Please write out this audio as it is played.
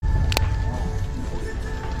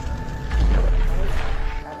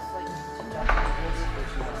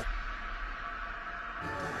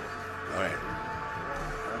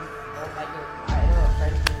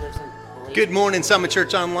Good morning, Summit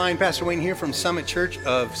Church Online. Pastor Wayne here from Summit Church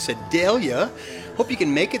of Sedalia. Hope you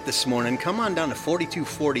can make it this morning. Come on down to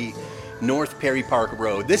 4240 North Perry Park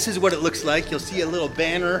Road. This is what it looks like. You'll see a little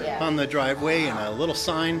banner on the driveway and a little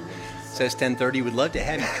sign that says 10:30. We'd love to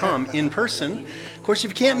have you come in person. Of course,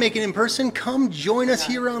 if you can't make it in person, come join us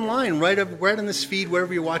here online, right on this feed,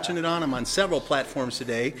 wherever you're watching it on. I'm on several platforms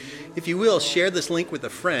today. If you will, share this link with a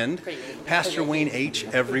friend. Pastor Wayne H.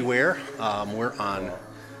 everywhere. We're on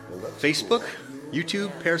Facebook,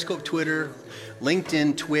 YouTube, Periscope, Twitter,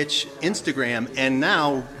 LinkedIn, Twitch, Instagram, and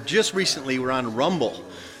now, just recently, we're on Rumble.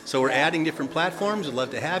 So we're adding different platforms. We'd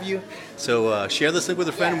love to have you. So share this link with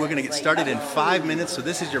a friend. We're going to get started in 5 minutes. So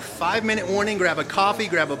this is your 5-minute warning. Grab a coffee,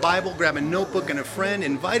 grab a Bible, grab a notebook and a friend,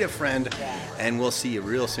 invite a friend, and we'll see you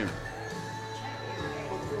real soon.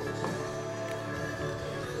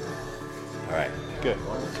 All right, good.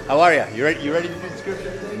 How are you? You ready to do the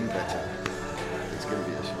scripture today? You betcha. It's going to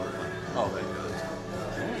be a short one. Oh, right.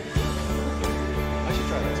 I should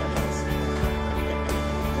try that sometimes.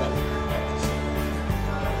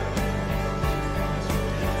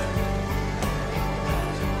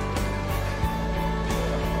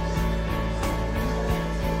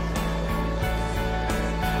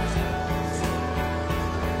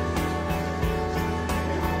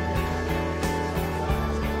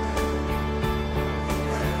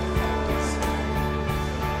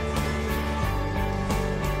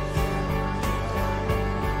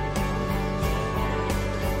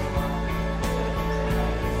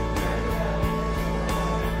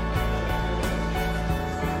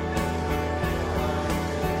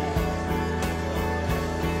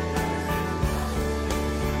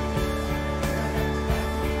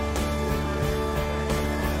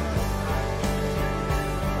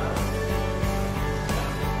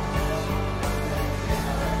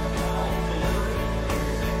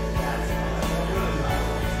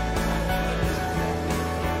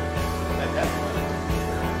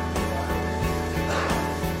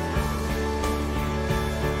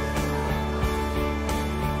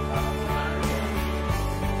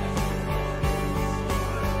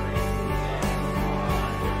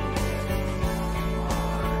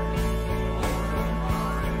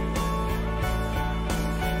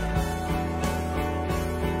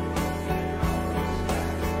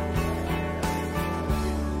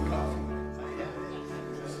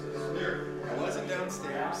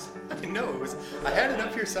 I had it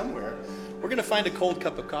up here somewhere. We're going to find a cold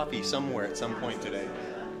cup of coffee somewhere at some point today.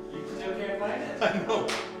 You still can't find it? I know.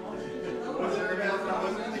 Was there a bathroom?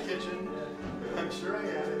 Was it in the kitchen? I'm sure I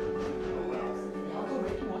have it. Oh, well. I'll go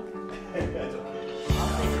make you one. That's okay.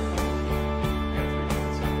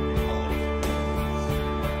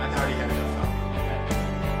 I already have enough coffee.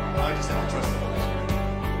 I just have to trust the Holy Spirit.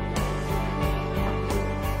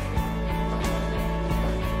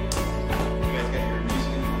 You guys got your music?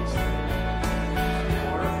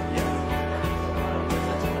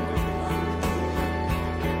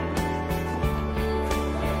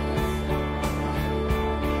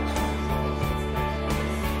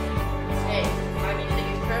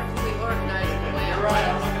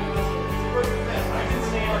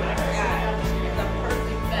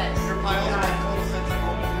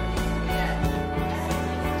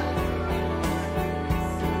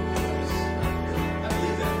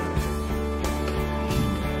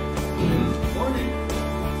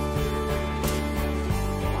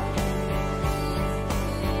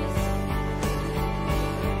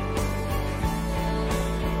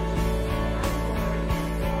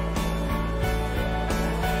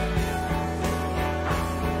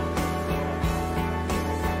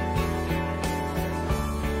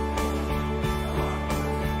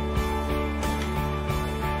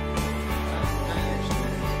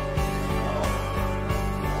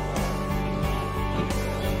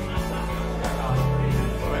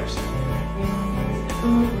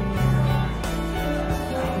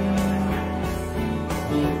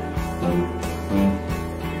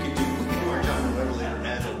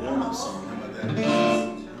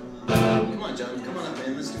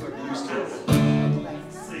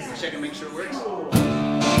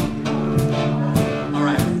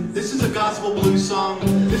 Song.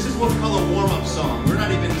 This is what we call a warm-up song. We're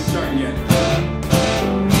not even starting yet.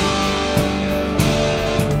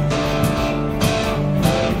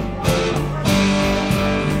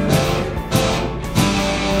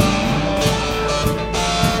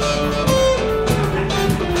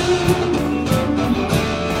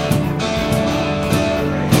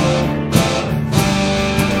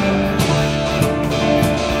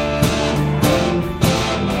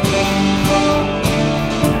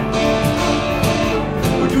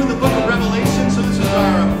 We're doing the book of Revelation, so this is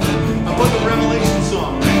our book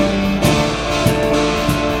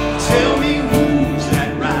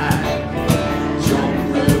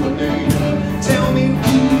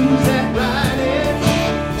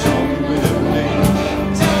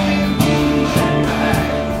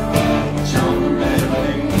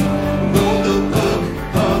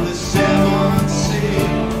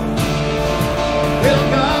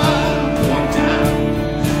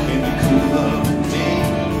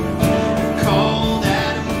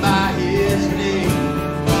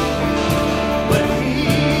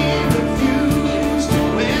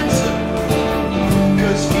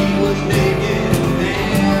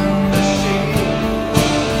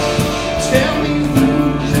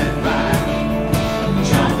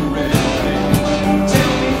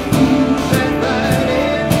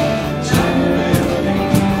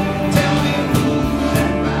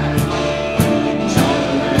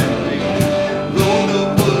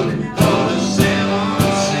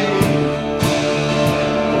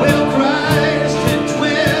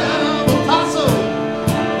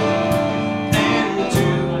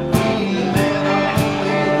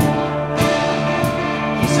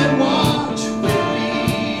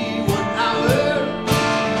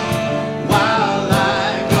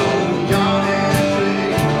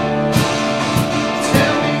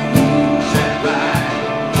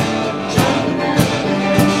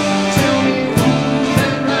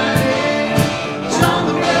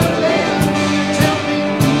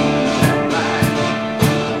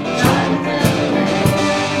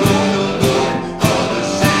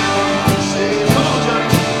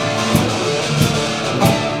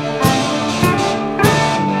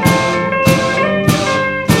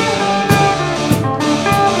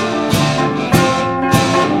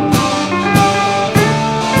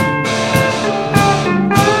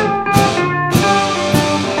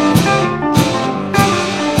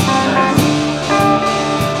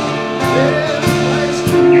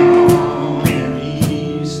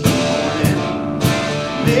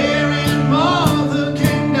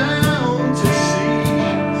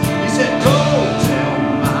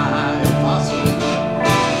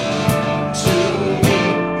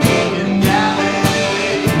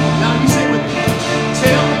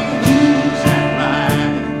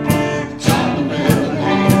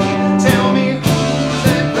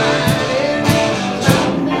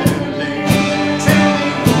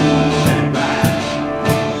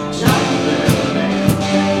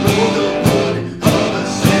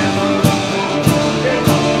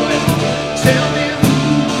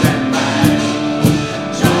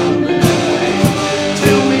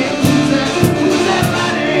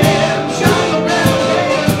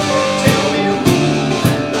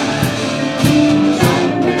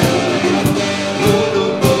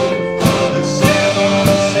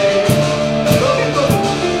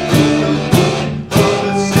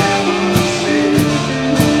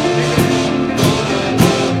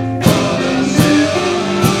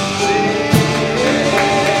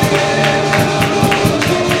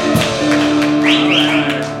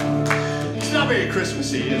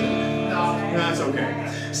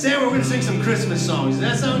Christmas songs. Does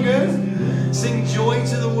that sound good? Sing joy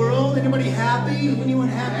to the world. Anybody happy? Anyone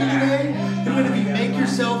happy today? Anybody make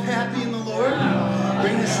yourself happy in the Lord?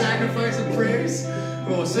 Bring the sacrifice of praise.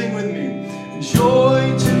 Oh, sing with me.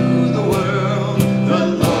 Joy to the world. The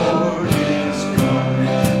Lord is come.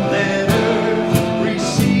 Let earth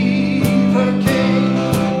receive her King.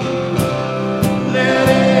 Let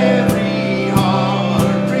every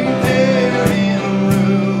heart prepare him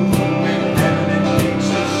room. And heaven and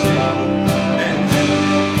nature sing. And heaven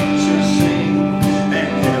and nature sing.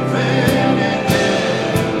 And heaven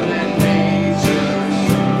and nature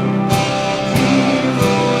sing. He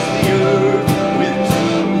rules the earth with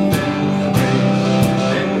truth and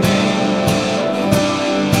grace. And nature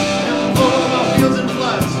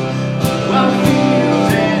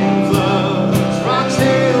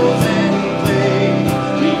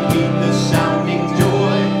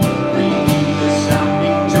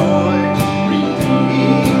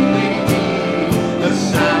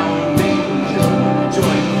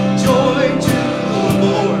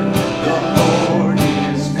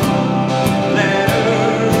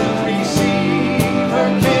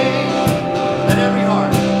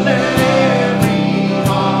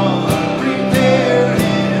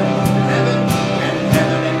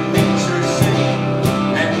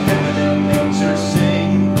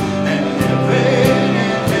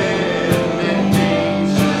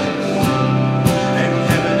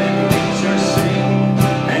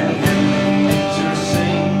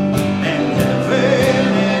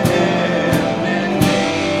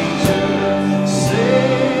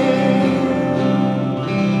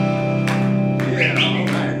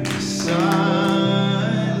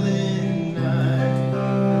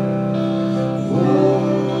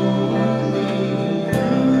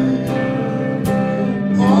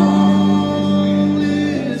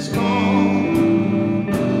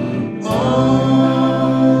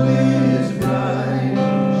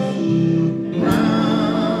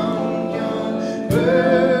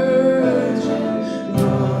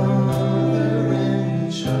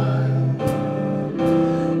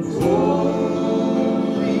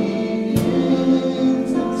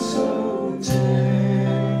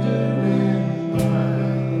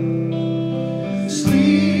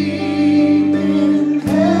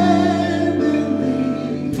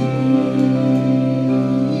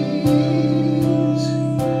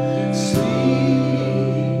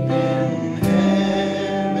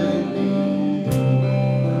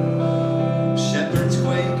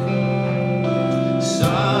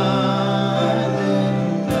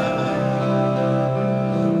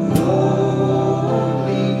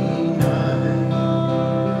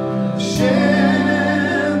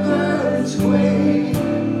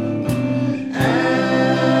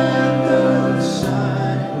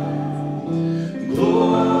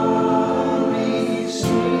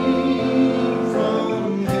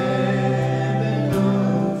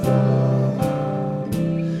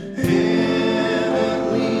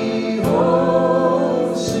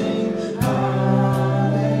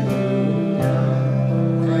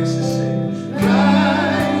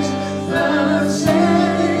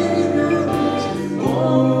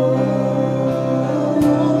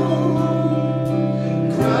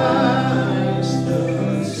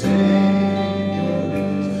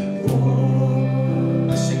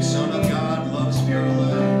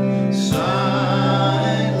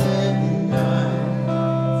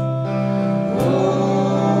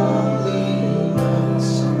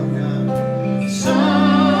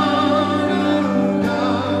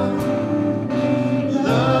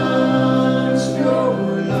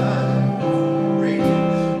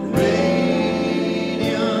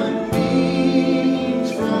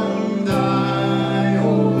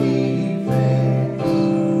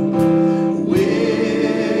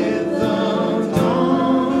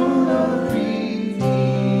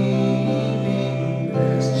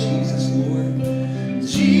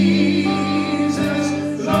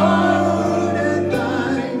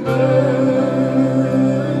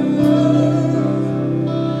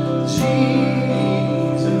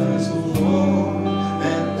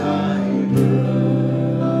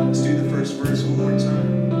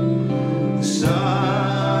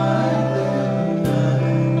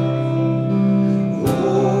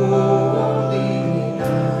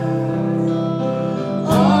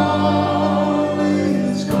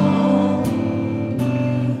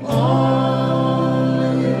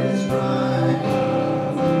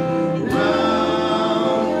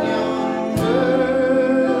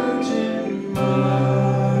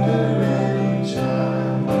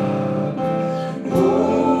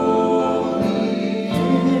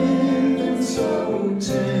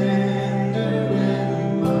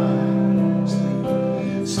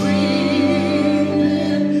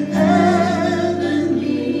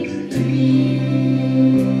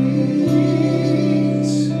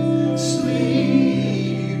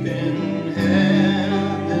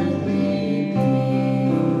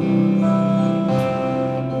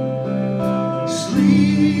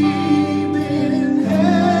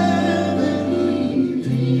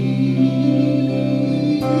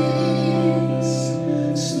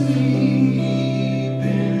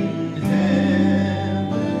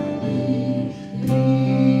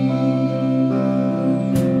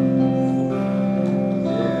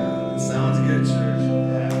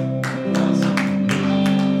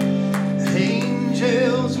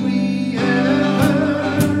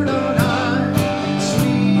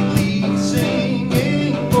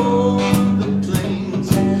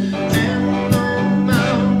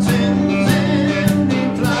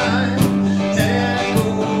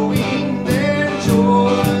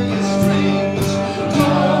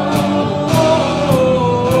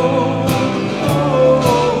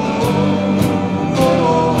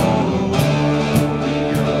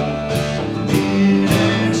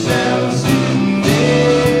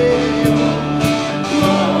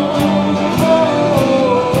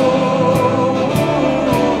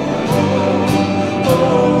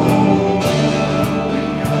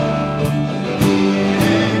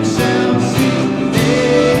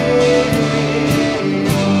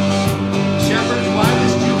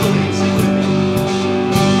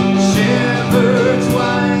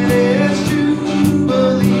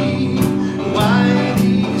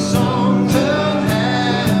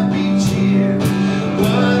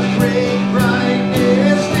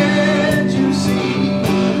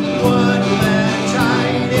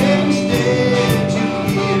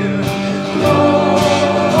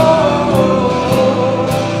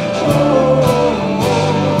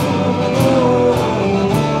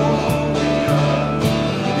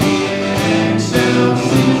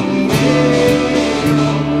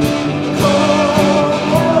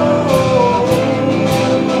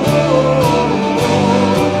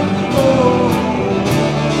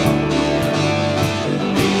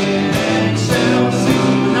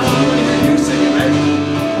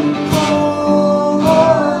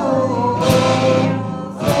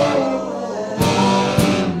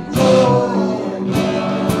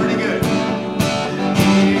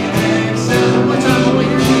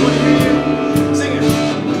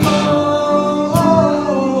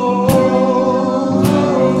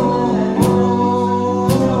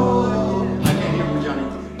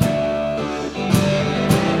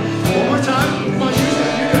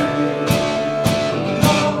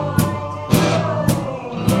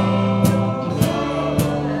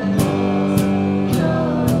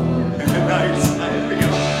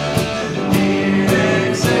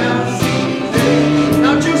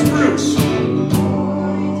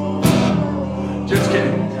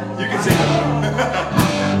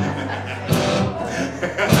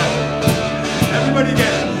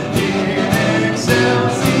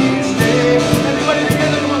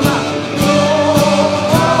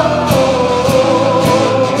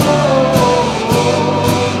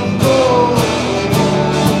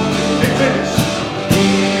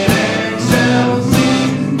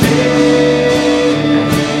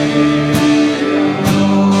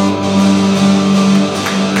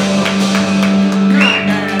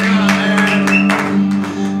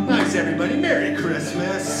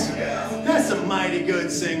mighty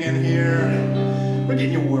good singing here. We're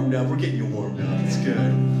getting you warmed up. It's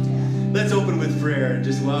good. Let's open with prayer and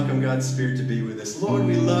just welcome God's Spirit to be with us. Lord,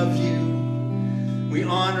 we love you. We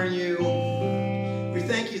honor you. We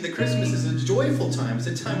thank you that Christmas is a joyful time. It's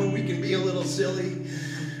a time when we can be a little silly.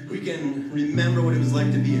 We can remember what it was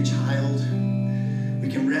like to be a child. We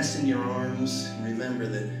can rest in your arms and remember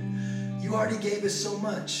that you already gave us so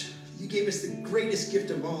much. You gave us the greatest gift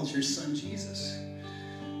of all, your son, Jesus.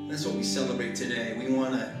 And that's what we celebrate today. We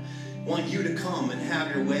want you to come and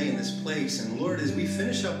have your way in this place. And Lord, as we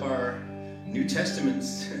finish up our New Testament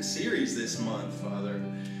series this month, Father,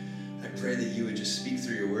 I pray that you would just speak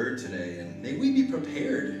through your word today. And may we be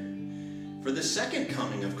prepared for the second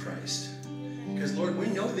coming of Christ. Because, Lord, we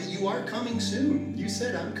know that you are coming soon. You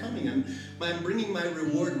said, I'm coming. I'm bringing my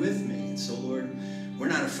reward with me. And so, Lord, we're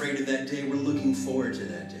not afraid of that day. We're looking forward to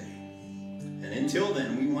that day. And until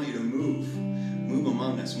then, we want you to move. Move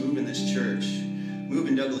among us. Move in this church. Move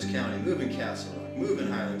in Douglas County. Move in Castle Rock. Move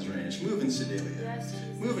in Highlands Ranch. Move in Sedalia. Yes,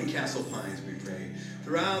 move in Castle Pines, we pray.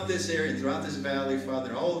 Throughout this area, throughout this valley,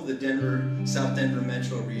 Father, all of the South Denver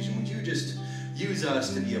metro region, would you just use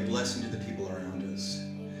us to be a blessing to the people around us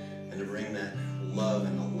and to bring that love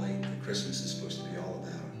and the light that Christmas is supposed to be all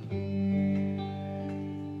about.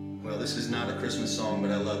 Well, this is not a Christmas song,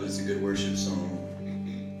 but I love it. It's a good worship song.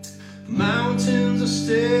 Mountains are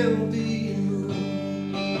still being moved.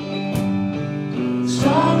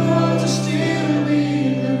 Strongholds are still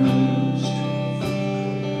being loosed.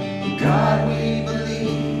 God, we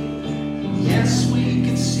believe. Yes, we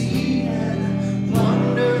can see that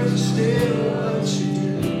wonders are still what you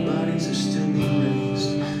do. Bodies are still being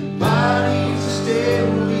raised. Bodies are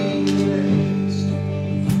still being raised.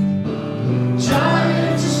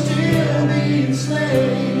 Giants are still being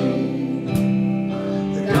slain.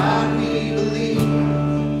 The God we believe.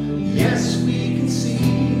 Yes.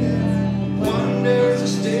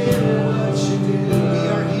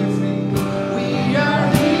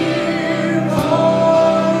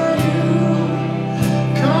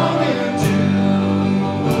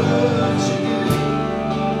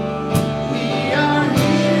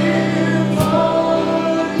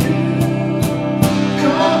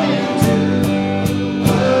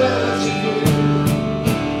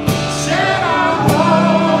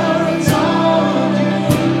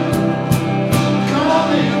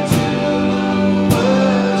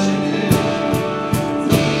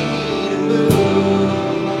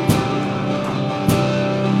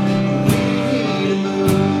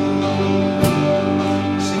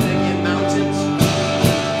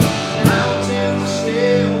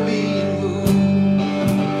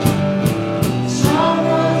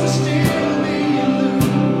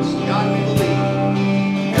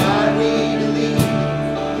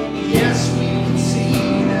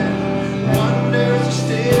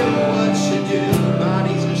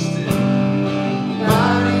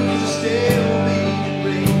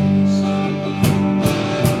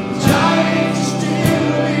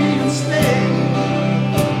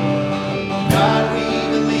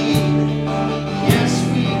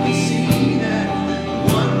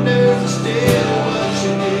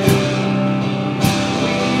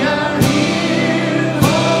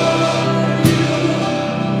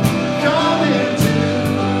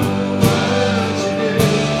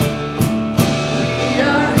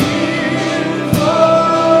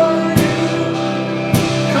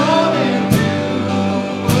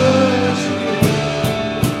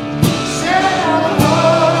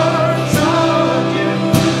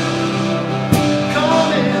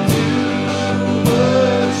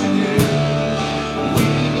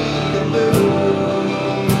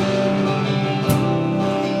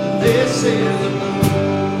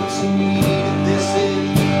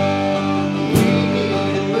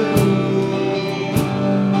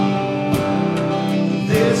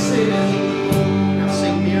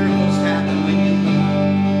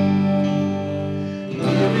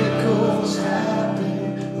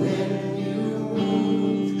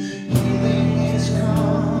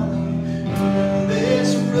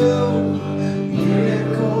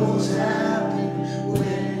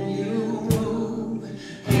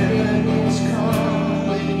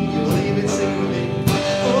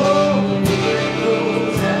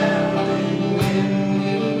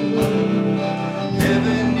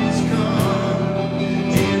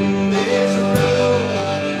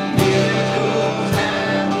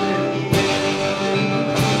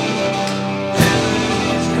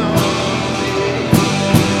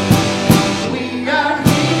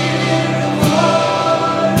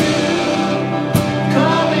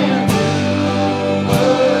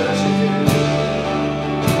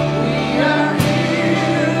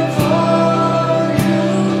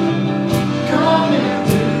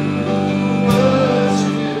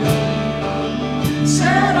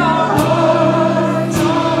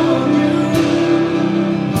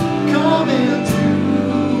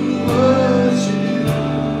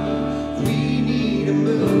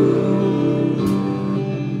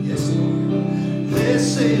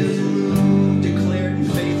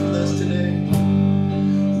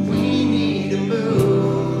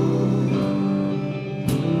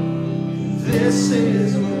 This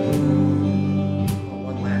is a move.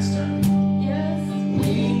 One last time. Yes.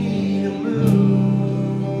 We need a move.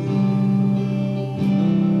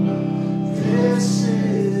 This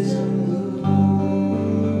is a move.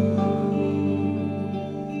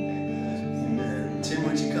 Amen. Tim,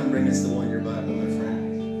 why don't you come bring us the one-year Bible, my friend?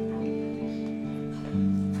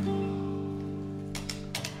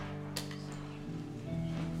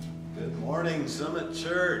 Good morning, Summit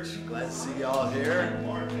Church. Glad to see y'all here,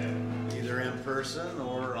 either in person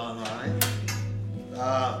or online.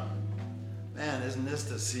 Man, isn't this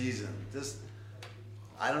the season?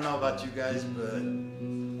 I don't know about you guys, but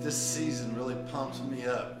this season really pumps me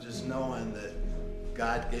up, just knowing that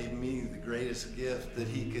God gave me the greatest gift that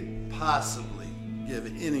He could possibly give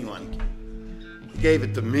anyone. He gave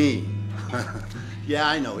it to me. Yeah,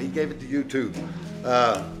 I know, He gave it to you too.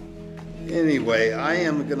 Anyway, I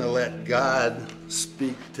am going to let God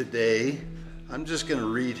speak today. I'm just going to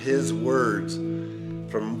read His words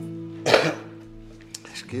from,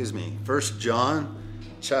 excuse me, 1 John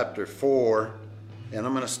chapter 4, and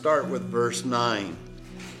I'm going to start with verse 9.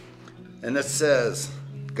 And it says,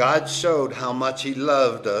 God showed how much He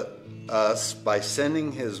loved us by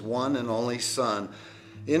sending His one and only Son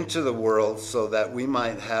into the world so that we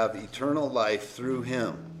might have eternal life through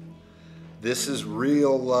Him. This is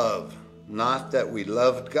real love. Not that we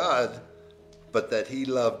loved God, but that He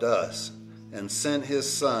loved us and sent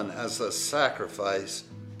His Son as a sacrifice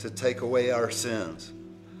to take away our sins.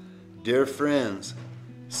 Dear friends,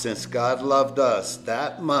 since God loved us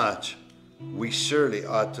that much, we surely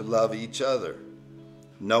ought to love each other.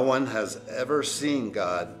 No one has ever seen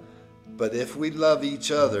God, but if we love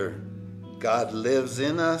each other, God lives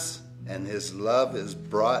in us and His love is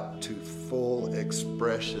brought to full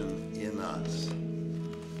expression in us.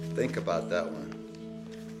 Think about that one.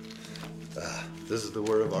 This is the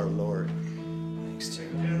word of our Lord. Thanks,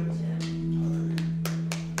 Tim. Yeah.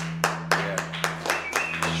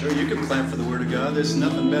 Sure, you can clap for the Word of God. There's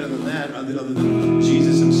nothing better than that other than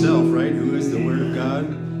Jesus Himself, right? Who is the Word of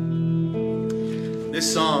God.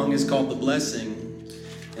 This song is called The Blessing,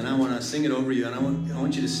 and I want to sing it over you, and I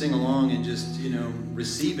want you to sing along and just,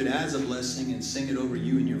 receive it as a blessing and sing it over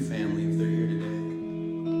you and your family if they're here today.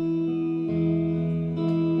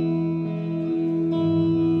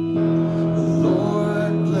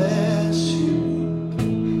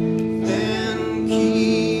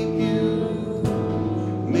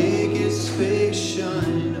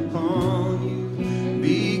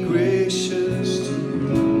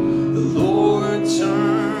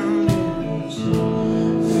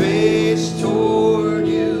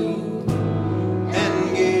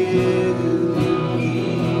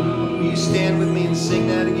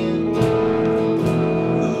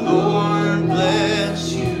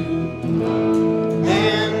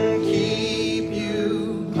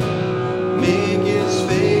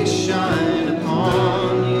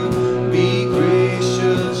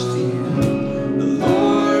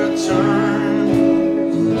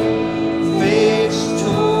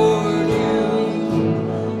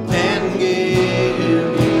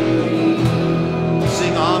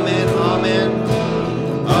 Amen.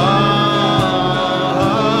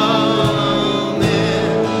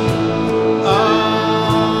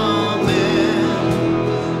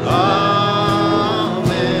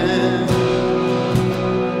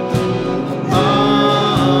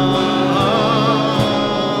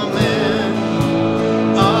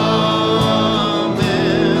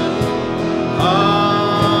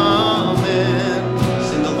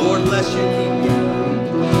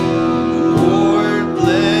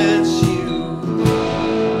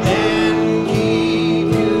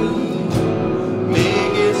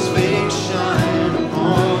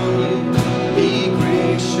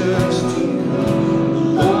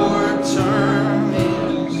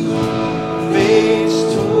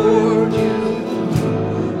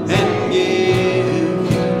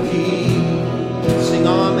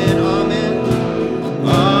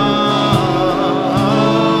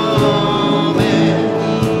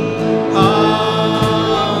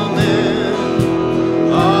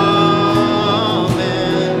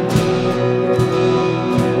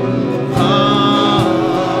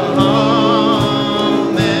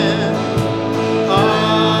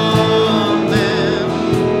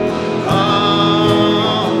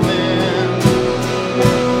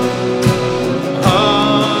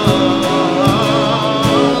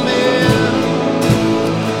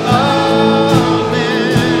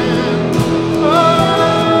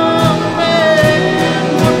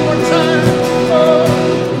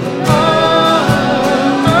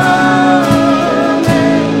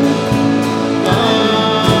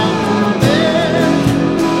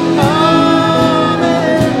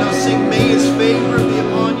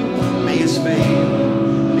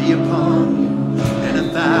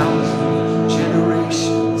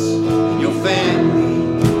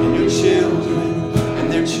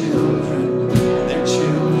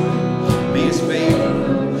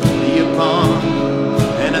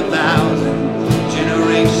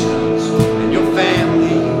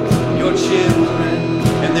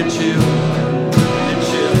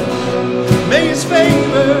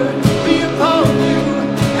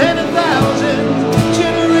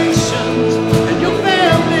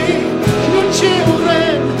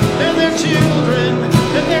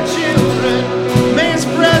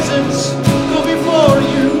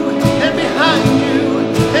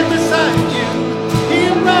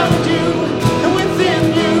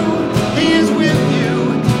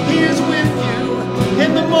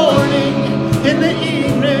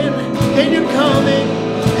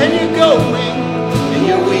 sowing and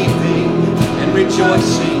you're weeping and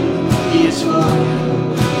rejoicing. He is for you.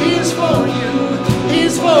 He is for you. He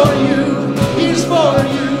is for you. He is for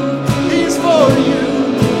you. He is for you.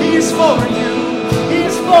 He is for you. He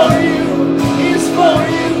is for you. He is for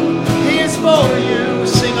you. He is for you.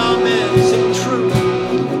 Sing amen. Sing true.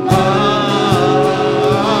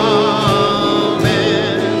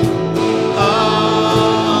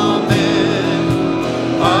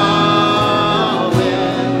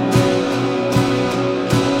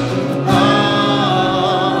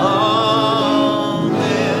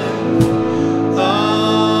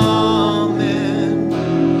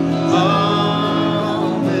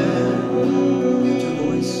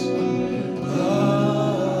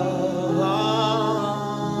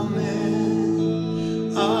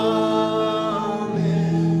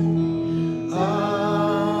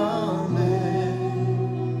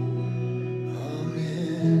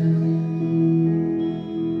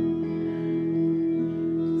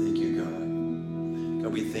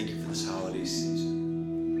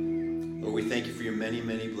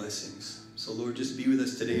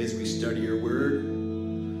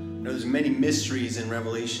 Mysteries in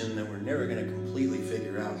Revelation that we're never going to completely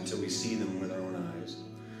figure out until we see them with our own eyes.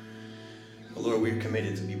 But Lord, we're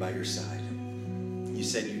committed to be by your side. You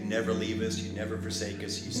said you'd never leave us, you'd never forsake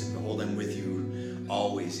us. You said, behold, I'm with you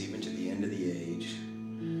always, even to the end of the age.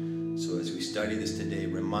 So as we study this today,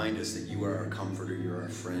 remind us that you are our comforter, you're our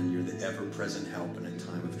friend, you're the ever-present help in a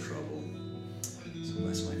time of trouble. So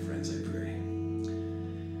bless my friends, I pray.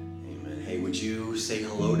 Hey, would you say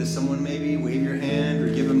hello to someone maybe? Wave your hand or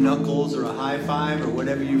give them knuckles or a high five or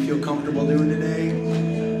whatever you feel comfortable doing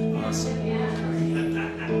today. Awesome.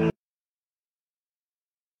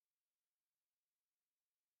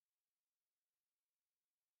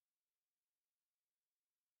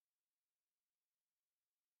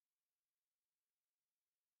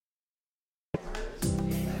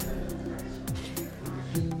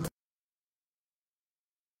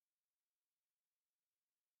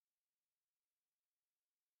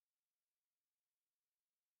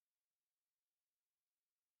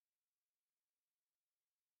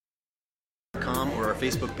 Or our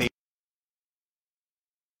Facebook page.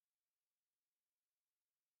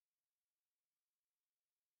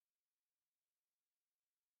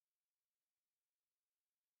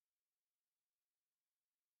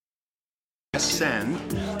 Send,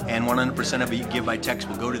 and 100% of it you give by text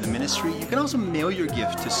will go to the ministry. You can also mail your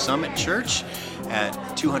gift to Summit Church at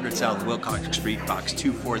 200 South Wilcox Street, Box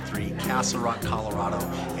 243, Castle Rock, Colorado,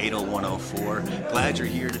 80104. Glad you're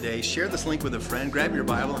here today. Share this link with a friend. Grab your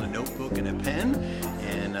Bible and a notebook and a pen,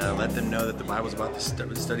 and let them know that the Bible's about to start.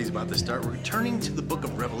 The study's about to start. We're turning to the book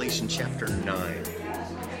of Revelation, chapter 9.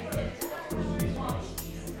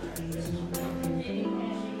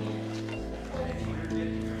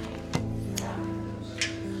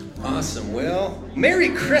 Awesome. Well, Merry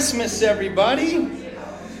Christmas, everybody.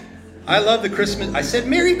 I love the Christmas. I said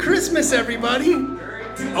Merry Christmas, everybody.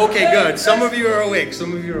 Okay, good. Some of you are awake.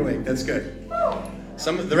 That's good.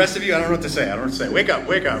 The rest of you, I don't know what to say. Wake up.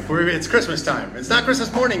 It's Christmas time. It's not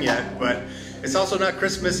Christmas morning yet, but it's also not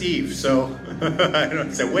Christmas Eve. So I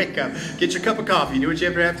don't say wake up. Get your cup of coffee. Do what you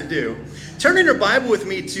ever have to do. Turn in your Bible with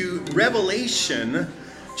me to Revelation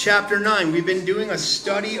chapter 9. We've been doing a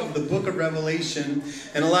study of the book of Revelation,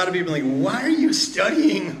 and a lot of people are like, why are you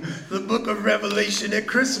studying the book of Revelation at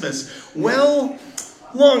Christmas? Well,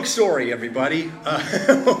 long story, everybody.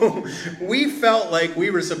 We felt like we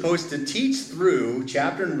were supposed to teach through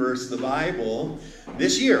chapter and verse of the Bible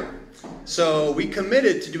this year. So we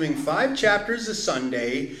committed to doing 5 chapters a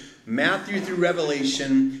Sunday, Matthew through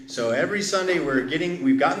Revelation. So every Sunday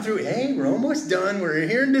we've gotten through, we're almost done. We're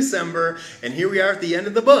here in December, and here we are at the end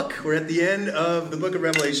of the book. We're at the end of the book of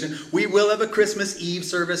Revelation. We will have a Christmas Eve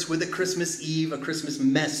service with a Christmas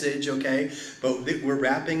message, okay? But we're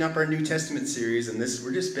wrapping up our New Testament series, and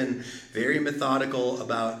we're just been very methodical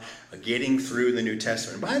about getting through the New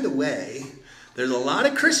Testament. By the way, there's a lot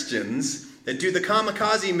of Christians that do the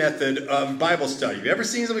kamikaze method of Bible study. Have you ever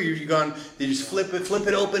seen somebody, you've gone, they just flip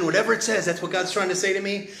it open, whatever it says, that's what God's trying to say to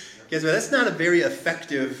me? Guess what? That's not a very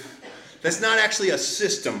effective, that's not actually a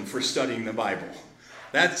system for studying the Bible.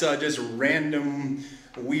 That's just random,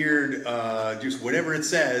 weird, just whatever it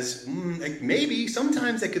says. Maybe,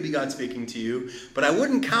 sometimes that could be God speaking to you, but I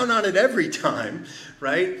wouldn't count on it every time,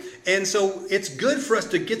 right? And so it's good for us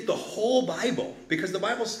to get the whole Bible, because the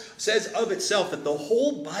Bible says of itself that the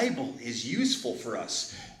whole Bible is useful for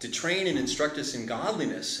us to train and instruct us in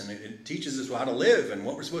godliness, and it teaches us how to live and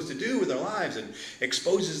what we're supposed to do with our lives, and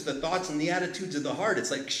exposes the thoughts and the attitudes of the heart.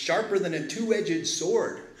 It's like sharper than a two-edged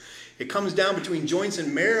sword. It comes down between joints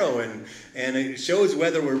and marrow, and it shows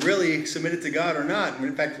whether we're really submitted to God or not. And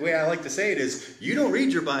in fact, the way I like to say it is, you don't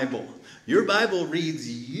read your Bible. Your Bible reads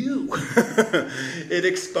you. It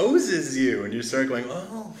exposes you. And you start going,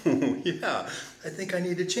 oh, yeah, I think I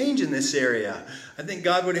need to change in this area. I think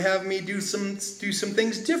God would have me do some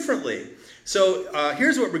things differently. So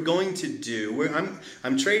here's what we're going to do.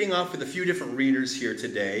 I'm trading off with a few different readers here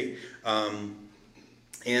today.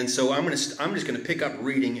 And so I'm just going to pick up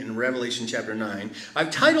reading in Revelation chapter 9.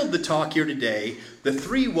 I've titled the talk here today, The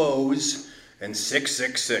Three Woes and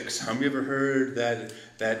 666. Have you ever heard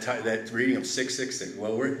that reading of 666?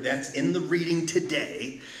 Well, that's in the reading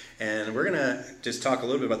today. And we're going to just talk a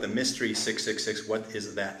little bit about the mystery 666. What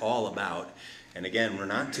is that all about? And again, we're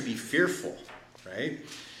not to be fearful, right?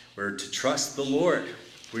 We're to trust the Lord.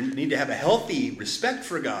 We need to have a healthy respect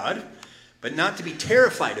for God, but not to be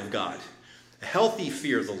terrified of God. A healthy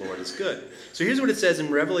fear of the Lord is good. So here's what it says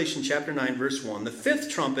in Revelation chapter 9, verse 1. The fifth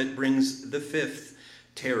trumpet brings the fifth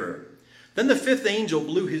terror. Then the fifth angel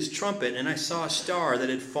blew his trumpet, and I saw a star that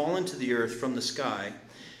had fallen to the earth from the sky,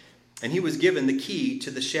 and he was given the key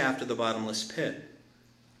to the shaft of the bottomless pit.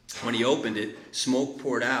 When he opened it, smoke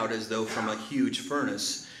poured out as though from a huge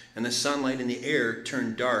furnace, and the sunlight in the air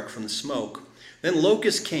turned dark from the smoke. Then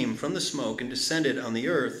locusts came from the smoke and descended on the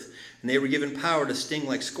earth, and they were given power to sting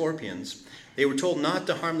like scorpions. They were told not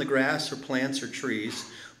to harm the grass or plants or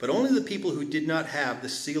trees, but only the people who did not have the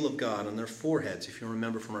seal of God on their foreheads. If you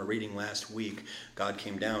remember from our reading last week, God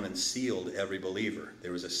came down and sealed every believer.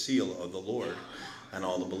 There was a seal of the Lord on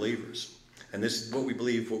all the believers. And this is what we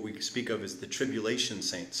believe, what we speak of as the tribulation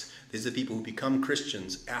saints. These are the people who become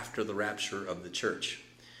Christians after the rapture of the church.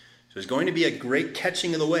 So there's going to be a great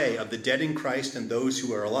catching of the way of the dead in Christ and those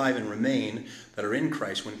who are alive and remain that are in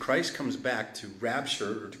Christ. When Christ comes back to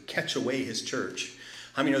rapture or to catch away his church,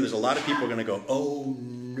 how many know there's a lot of people are going to go, oh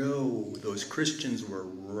no, those Christians were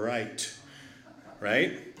right?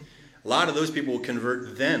 Right? A lot of those people will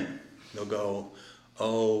convert then. They'll go,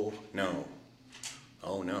 oh no,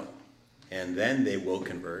 oh no. And then they will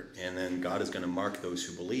convert, and then God is going to mark those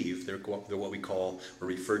who believe. They're what we call or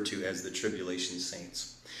refer to as the tribulation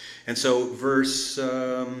saints. And so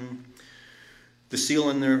the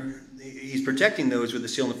seal in their, he's protecting those with the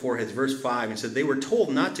seal in the foreheads. Verse 5, he said, they were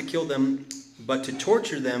told not to kill them, but to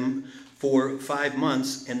torture them for 5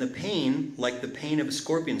 months, and the pain like the pain of a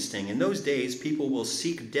scorpion sting. In those days, people will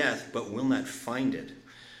seek death, but will not find it.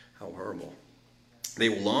 How horrible. They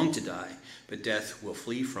will long to die, but death will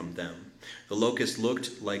flee from them. The locusts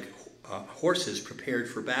looked like horses prepared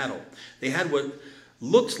for battle. They had what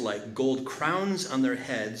looked like gold crowns on their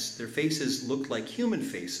heads. Their faces looked like human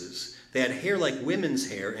faces. They had hair like women's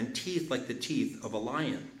hair and teeth like the teeth of a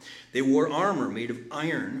lion. They wore armor made of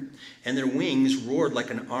iron, and their wings roared like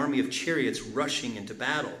an army of chariots rushing into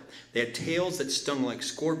battle. They had tails that stung like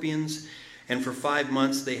scorpions, and for 5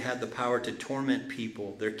 months they had the power to torment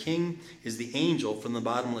people. Their king is the angel from the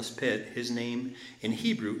bottomless pit. His name in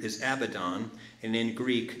Hebrew is Abaddon, and in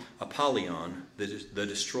Greek, Apollyon, the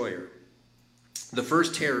destroyer. The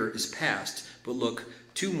first terror is past, but look,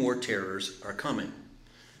 2 more terrors are coming.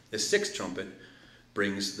 The sixth trumpet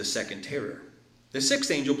brings the second terror. The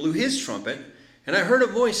sixth angel blew his trumpet, and I heard a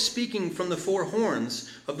voice speaking from the 4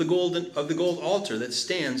 horns of the gold altar that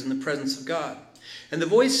stands in the presence of God. And the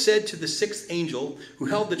voice said to the sixth angel who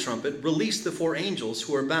held the trumpet, release the 4 angels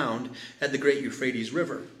who are bound at the great Euphrates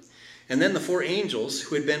River. And then the 4 angels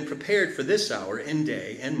who had been prepared for this hour and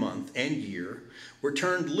day and month and year were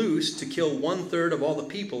turned loose to kill 1/3 of all the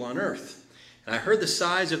people on earth. And I heard the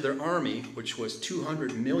size of their army, which was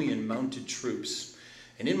 200 million mounted troops.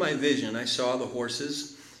 And in my vision I saw the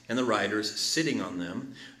horses and the riders sitting on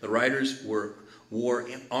them. The riders wore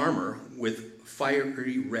armor with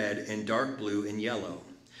fiery red and dark blue and yellow.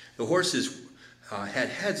 The horses had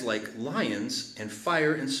heads like lions, and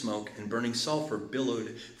fire and smoke and burning sulfur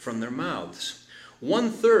billowed from their mouths.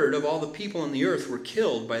 1/3 of all the people on the earth were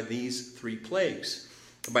killed by these 3 plagues,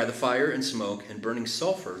 by the fire and smoke and burning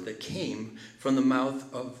sulfur that came from the mouth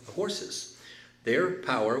of the horses. Their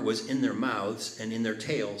power was in their mouths and in their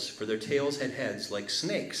tails, for their tails had heads like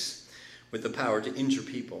snakes, with the power to injure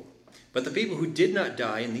people. But the people who did not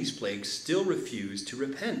die in these plagues still refused to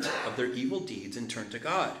repent of their evil deeds and turn to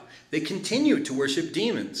God. They continued to worship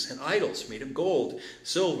demons and idols made of gold,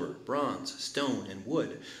 silver, bronze, stone, and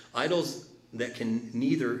wood, idols that can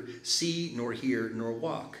neither see nor hear nor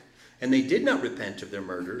walk. And they did not repent of their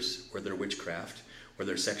murders or their witchcraft or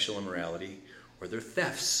their sexual immorality or their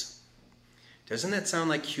thefts. Doesn't that sound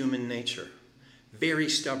like human nature? Very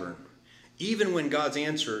stubborn. Even when God's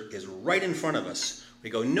answer is right in front of us, we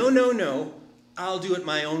go, no, no, no, I'll do it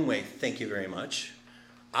my own way, thank you very much.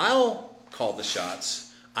 I'll call the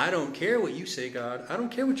shots. I don't care what you say, God. I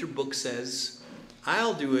don't care what your book says.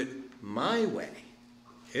 I'll do it my way.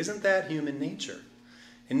 Isn't that human nature?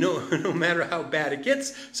 And no matter how bad it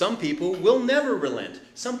gets, some people will never relent.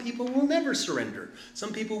 Some people will never surrender.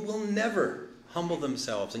 Some people will never humble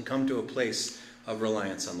themselves and come to a place of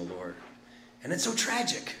reliance on the Lord. And it's so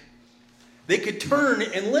tragic. They could turn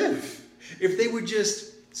and live if they would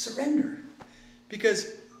just surrender.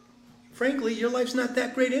 Because, frankly, your life's not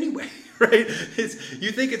that great anyway, right?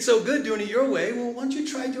 You think it's so good doing it your way. Well, why don't you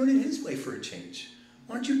try doing it his way for a change?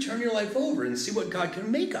 Why don't you turn your life over and see what God can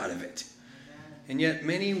make out of it? And yet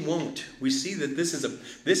many won't. We see that this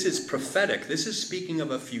is prophetic. This is speaking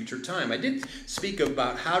of a future time. I did speak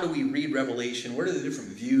about how do we read Revelation, what are the different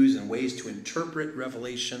views and ways to interpret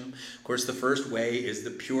Revelation. Of course, the first way is the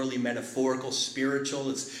purely metaphorical, spiritual.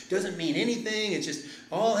 It doesn't mean anything. It just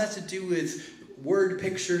all has to do with word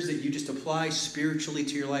pictures that you just apply spiritually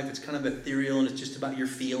to your life. It's kind of ethereal and it's just about your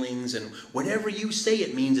feelings, and whatever you say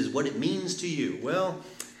it means is what it means to you. Well,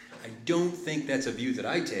 I don't think that's a view that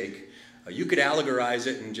I take. You could allegorize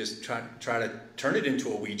it and just try to turn it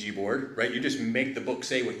into a Ouija board, right? You just make the book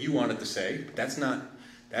say what you want it to say. But that's not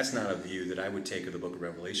a view that I would take of the book of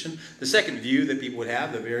Revelation. The second view that people would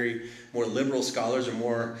have, the very more liberal scholars or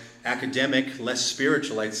more academic, less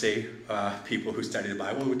spiritual, I'd say, people who study the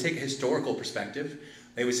Bible, would take a historical perspective.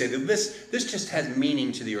 They would say that this just has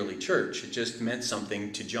meaning to the early church. It just meant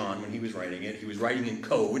something to John when he was writing it. He was writing in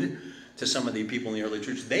code to some of the people in the early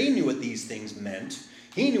church. They knew what these things meant.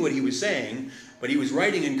 He knew what he was saying, but he was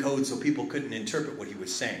writing in code so people couldn't interpret what he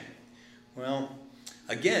was saying. Well,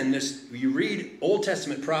 again, you read Old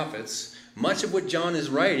Testament prophets, much of what John is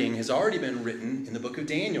writing has already been written in the book of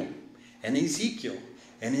Daniel and Ezekiel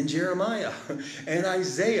and in Jeremiah and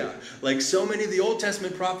Isaiah. Like so many of the Old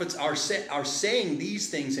Testament prophets are saying these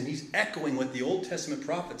things, and he's echoing what the Old Testament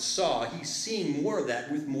prophets saw. He's seeing more of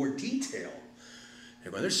that with more detail.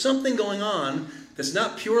 There's something going on that's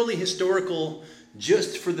not purely historical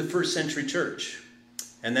just for the first century church.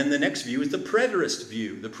 And then the next view is the preterist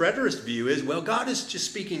view. The preterist view is, well, God is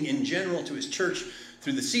just speaking in general to his church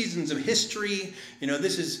through the seasons of history.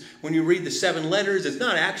 This is when you read the 7 letters, it's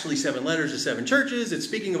not actually 7 letters to 7 churches. It's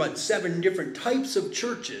speaking about 7 different types of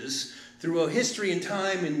churches through a history and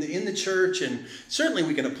time in the church. And certainly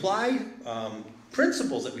we can apply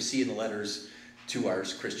principles that we see in the letters to our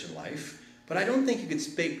Christian life. But I don't think you could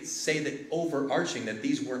say that overarching that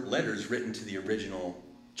these weren't letters written to the original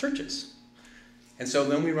churches. And so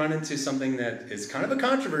then we run into something that is kind of a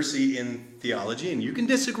controversy in theology, and you can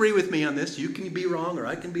disagree with me on this. You can be wrong or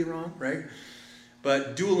I can be wrong, right?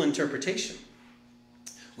 But dual interpretation.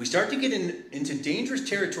 We start to get into dangerous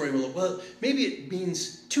territory where, well, maybe it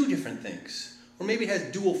means 2 different things. Or maybe it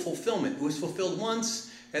has dual fulfillment. It was fulfilled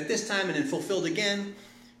once at this time and then fulfilled again.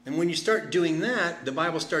 And when you start doing that, the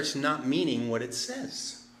Bible starts not meaning what it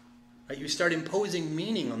says. Right? You start imposing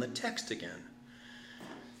meaning on the text again.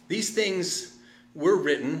 These things were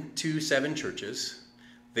written to 7 churches.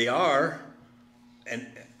 They are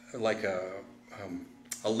like a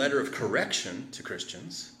letter of correction to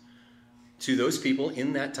Christians, to those people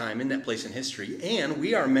in that time, in that place in history. And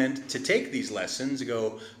we are meant to take these lessons and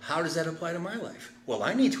go, how does that apply to my life? Well,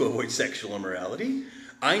 I need to avoid sexual immorality.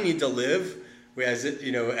 I need to live as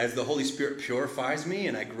the Holy Spirit purifies me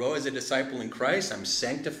and I grow as a disciple in Christ. I'm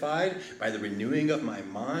sanctified by the renewing of my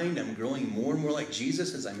mind. I'm growing more and more like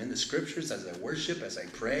Jesus as I'm in the scriptures, as I worship, as I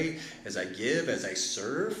pray, as I give, as I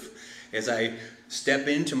serve, as I step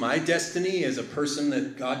into my destiny as a person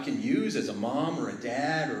that God can use, as a mom or a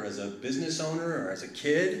dad or as a business owner or as a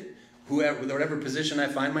kid, whatever position I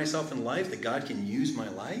find myself in life, that God can use my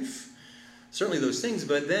life. Certainly those things,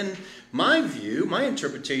 but then my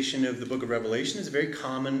interpretation of the book of Revelation is a very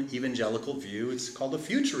common evangelical view. It's called a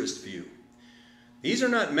futurist view. These are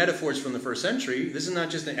not metaphors from the first century. This is not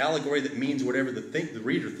just an allegory that means whatever the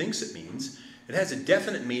reader thinks it means. It has a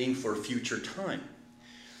definite meaning for future time.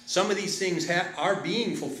 Some of these things are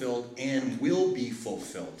being fulfilled and will be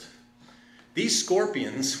fulfilled. These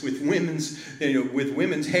scorpions with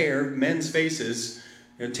women's hair, men's faces,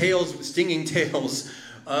 tails, stinging tails,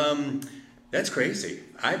 that's crazy.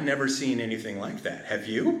 I've never seen anything like that. Have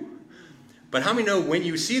you? But how many know when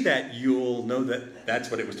you see that, you'll know that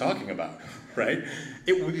that's what it was talking about, right?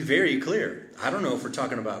 It would be very clear. I don't know if we're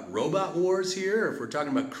talking about robot wars here, or if we're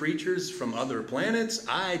talking about creatures from other planets.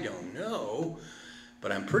 I don't know.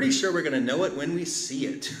 But I'm pretty sure we're going to know it when we see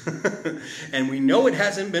it. And we know it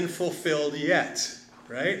hasn't been fulfilled yet,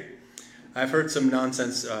 right? I've heard some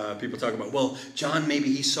nonsense people talk about, well, John,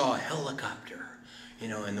 maybe he saw a helicopter.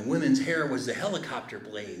 And the women's hair was the helicopter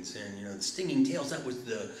blades, and the stinging tails, that was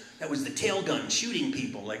the tail gun shooting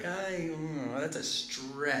people. Like, that's a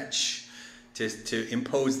stretch to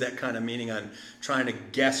impose that kind of meaning on trying to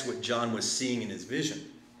guess what John was seeing in his vision.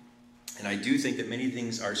 And I do think that many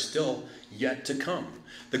things are still yet to come.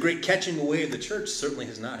 The great catching away of the church certainly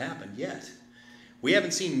has not happened yet. We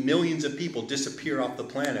haven't seen millions of people disappear off the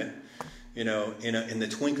planet, in the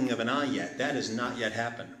twinkling of an eye yet. That has not yet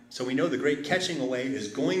happened. So we know the great catching away is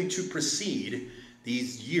going to precede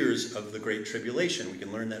these years of the Great Tribulation. We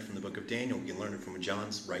can learn that from the book of Daniel. We can learn it from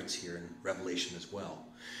John's writes here in Revelation as well.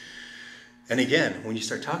 And again, when you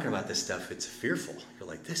start talking about this stuff, it's fearful. You're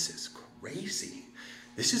like, this is crazy.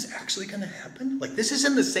 This is actually going to happen? Like, this is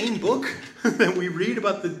in the same book that we read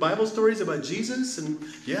about the Bible stories about Jesus? And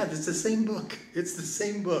yeah, it's the same book. It's the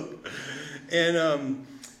same book. And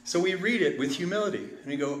so we read it with humility. And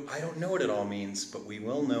we go, I don't know what it all means, but we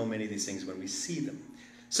will know many of these things when we see them.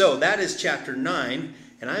 So that is chapter 9.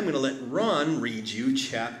 And I'm going to let Ron read you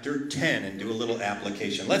chapter 10 and do a little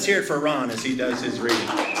application. Let's hear it for Ron as he does his reading.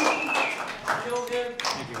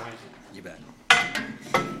 You bet.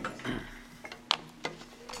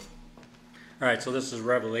 All right, so this is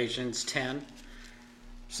Revelations 10.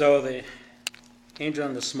 So the angel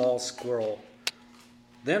and the small scroll.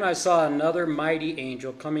 Then I saw another mighty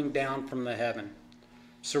angel coming down from the heaven,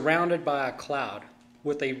 surrounded by a cloud,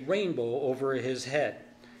 with a rainbow over his head.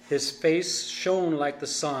 His face shone like the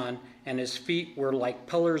sun, and his feet were like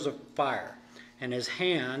pillars of fire, and his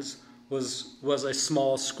hands was a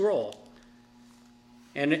small scroll,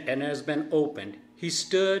 and it has been opened. He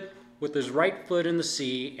stood with his right foot in the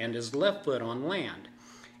sea and his left foot on land.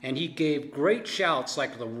 And he gave great shouts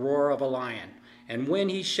like the roar of a lion. And when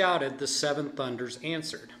he shouted, the seven thunders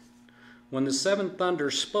answered. When the seven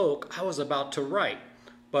thunders spoke, I was about to write,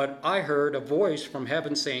 but I heard a voice from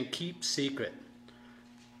heaven saying, keep secret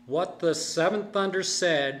what the seven thunders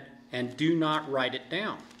said, and do not write it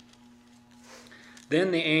down.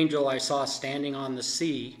 Then the angel I saw standing on the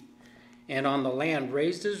sea and on the land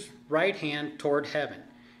raised his right hand toward heaven.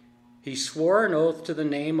 He swore an oath to the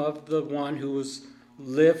name of the one who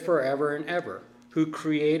lived forever and ever, who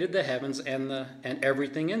created the heavens and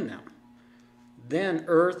everything in them. Then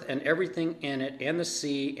earth and everything in it, and the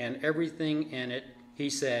sea and everything in it, he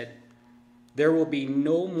said, there will be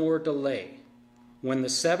no more delay. When the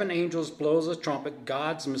seven angels blows a trumpet,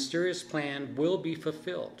 God's mysterious plan will be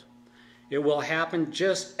fulfilled. It will happen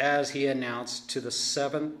just as he announced to the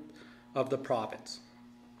seventh of the prophets.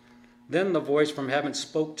 Then the voice from heaven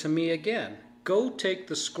spoke to me again. Go take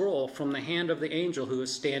the scroll from the hand of the angel who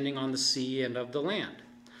is standing on the sea and of the land.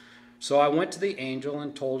 So I went to the angel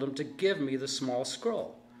and told him to give me the small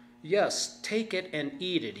scroll. Yes, take it and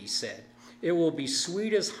eat it, he said. It will be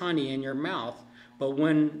sweet as honey in your mouth, but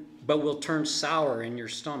will turn sour in your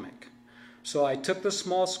stomach. So I took the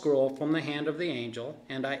small scroll from the hand of the angel,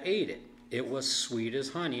 and I ate it. It was sweet as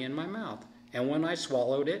honey in my mouth, and when I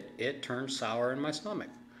swallowed it, it turned sour in my stomach.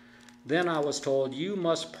 Then I was told, you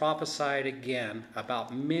must prophesy it again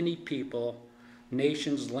about many people,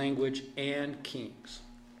 nations, language, and kings.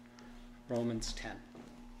 Romans 10.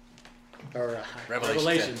 Or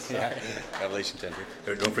Revelation 10. Yeah. Revelation 10.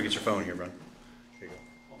 Don't forget your phone here, Ron. There you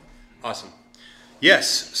go. Awesome. Yes,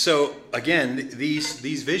 so again,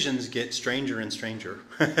 these visions get stranger and stranger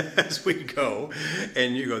as we go.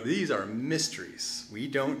 And you go, these are mysteries. We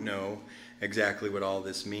don't know exactly what all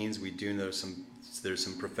this means. We do know there's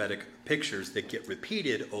some prophetic pictures that get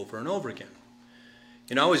repeated over and over again.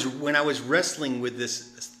 When I was wrestling with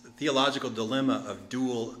this theological dilemma of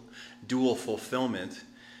dual fulfillment,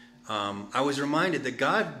 I was reminded that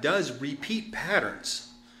God does repeat patterns.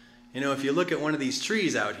 If you look at one of these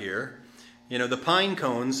trees out here, the pine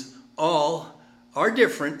cones all are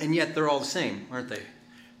different, and yet they're all the same, aren't they?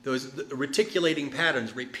 Those reticulating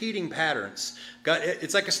patterns, repeating patterns.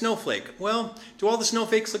 It's like a snowflake. Well, do all the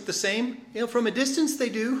snowflakes look the same? From a distance they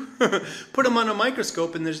do. Put them on a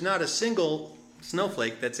microscope and there's not a single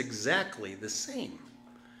snowflake that's exactly the same.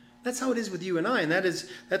 That's how it is with you and I, and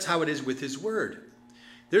that's how it is with his word.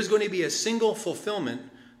 There's going to be a single fulfillment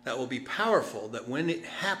that will be powerful, that when it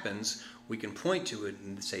happens, we can point to it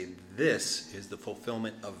and say, this is the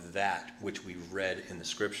fulfillment of that which we read in the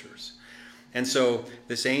scriptures. And so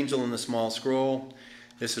this angel in the small scroll,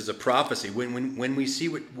 this is a prophecy. When we see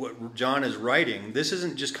what John is writing, this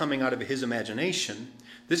isn't just coming out of his imagination.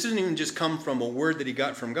 This isn't even just come from a word that he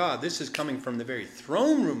got from God. This is coming from the very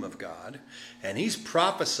throne room of God. And he's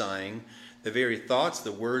prophesying the very thoughts,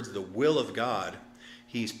 the words, the will of God.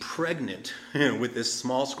 He's pregnant with this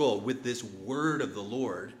small scroll, with this word of the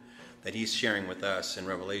Lord that he's sharing with us in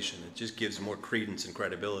Revelation. It just gives more credence and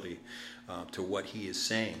credibility to what he is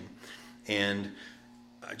saying. And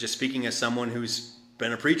just speaking as someone who's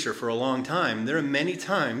been a preacher for a long time, there are many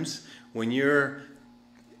times when you're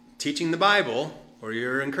teaching the Bible or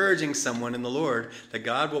you're encouraging someone in the Lord that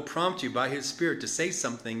God will prompt you by his Spirit to say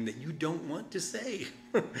something that you don't want to say.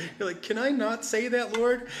 You're like, can I not say that,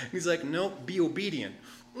 Lord? And he's like, nope, be obedient.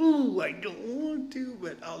 Ooh, I don't want to,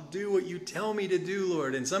 but I'll do what you tell me to do,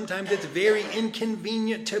 Lord. And sometimes it's very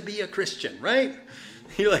inconvenient to be a Christian, right?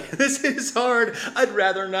 You're like, this is hard. I'd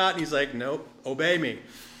rather not. And he's like, nope, obey me.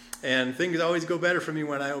 And things always go better for me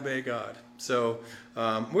when I obey God. So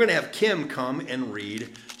we're going to have Kim come and read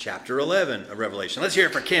chapter 11 of Revelation. Let's hear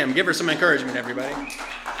it for Kim. Give her some encouragement, everybody.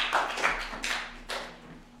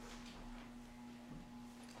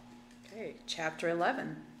 Okay, chapter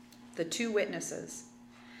 11, the two witnesses.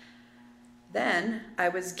 Then I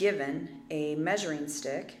was given a measuring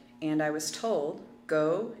stick, and I was told,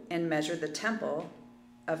 go and measure the temple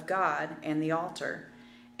of God and the altar,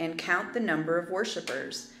 and count the number of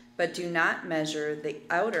worshipers, but do not measure the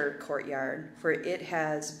outer courtyard, for it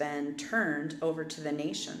has been turned over to the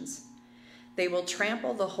nations. They will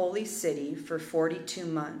trample the holy city for 42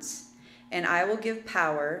 months, and I will give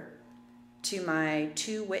power to my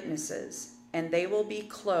two witnesses, and they will be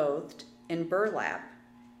clothed in burlap,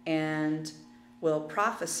 and will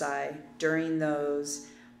prophesy during those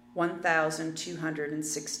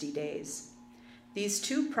 1,260 days. These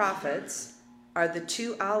two prophets are the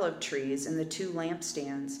two olive trees and the two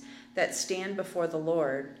lampstands that stand before the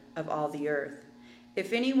Lord of all the earth.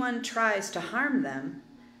 If anyone tries to harm them,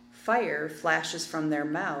 fire flashes from their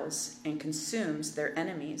mouths and consumes their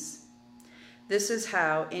enemies. This is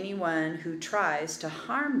how anyone who tries to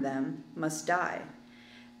harm them must die.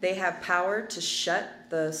 They have power to shut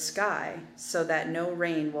the sky so that no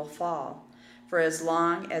rain will fall for as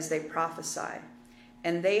long as they prophesy.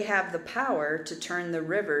 And they have the power to turn the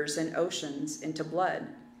rivers and oceans into blood,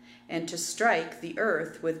 and to strike the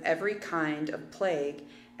earth with every kind of plague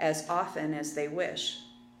as often as they wish.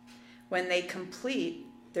 When they complete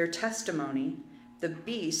their testimony, the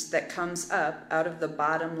beast that comes up out of the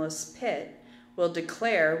bottomless pit will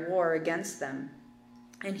declare war against them,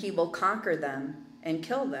 and he will conquer them and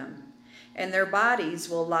kill them, and their bodies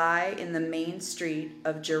will lie in the main street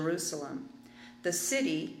of Jerusalem, the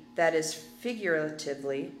city that is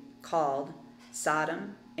figuratively called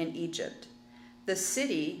Sodom and Egypt, the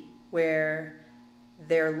city where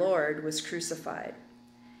their Lord was crucified.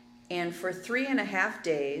 And for 3.5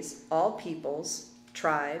 days, all peoples,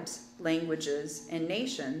 tribes, languages, and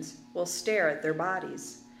nations will stare at their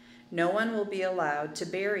bodies. No one will be allowed to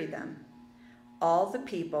bury them. All the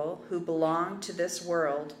people who belong to this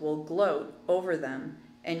world will gloat over them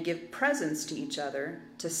and give presents to each other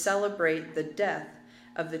to celebrate the death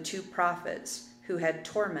of the two prophets who had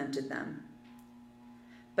tormented them.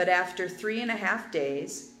 But after 3.5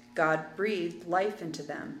 days, God breathed life into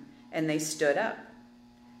them, and they stood up.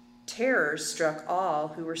 Terror struck all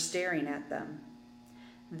who were staring at them.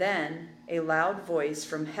 Then a loud voice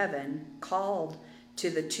from heaven called to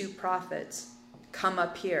the two prophets, "Come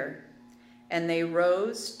up here." And they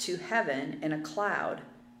rose to heaven in a cloud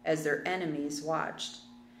as their enemies watched.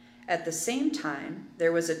 At the same time,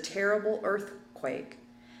 there was a terrible earthquake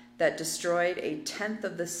that destroyed 1/10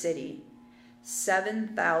 of the city.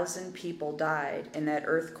 7,000 people died in that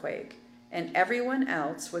earthquake, and everyone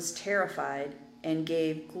else was terrified and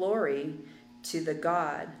gave glory to the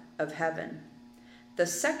God of heaven. The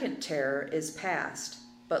second terror is past,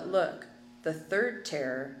 but look, the third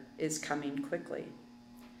terror is coming quickly.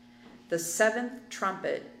 The seventh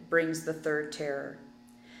trumpet brings the third terror.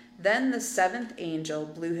 Then the seventh angel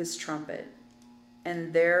blew his trumpet,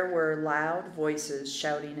 and there were loud voices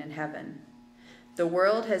shouting in heaven, "The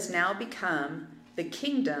world has now become the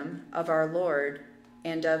kingdom of our Lord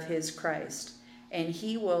and of his Christ, and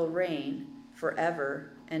he will reign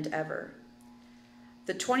forever and ever."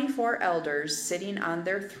 The 24 elders sitting on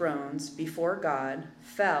their thrones before God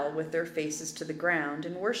fell with their faces to the ground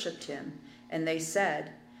and worshipped him, and they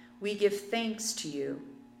said, "We give thanks to you,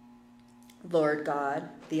 Lord God,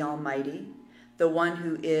 the Almighty, the one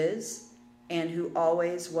who is and who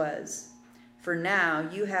always was. For now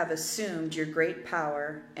you have assumed your great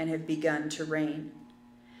power and have begun to reign.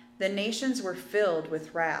 The nations were filled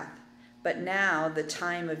with wrath, but now the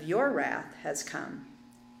time of your wrath has come.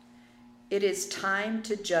 It is time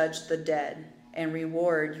to judge the dead and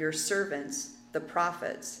reward your servants, the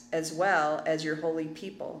prophets, as well as your holy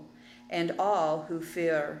people, and all who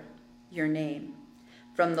fear your name,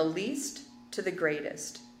 from the least to the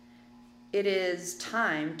greatest. It is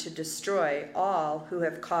time to destroy all who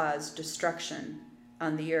have caused destruction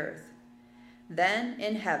on the earth. Then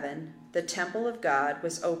in heaven the temple of God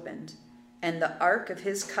was opened, and the ark of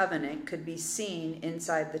his covenant could be seen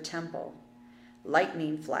inside the temple.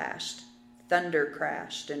 Lightning flashed, thunder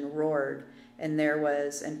crashed and roared, and there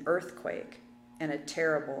was an earthquake and a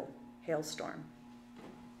terrible hailstorm.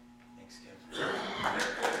 Thanks, Kim.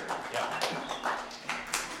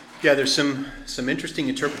 Yeah, there's some interesting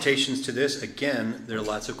interpretations to this. Again, there are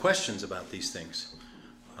lots of questions about these things.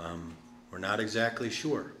 We're not exactly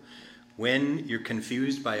sure. When you're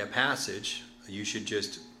confused by a passage, you should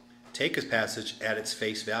just take a passage at its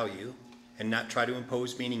face value and not try to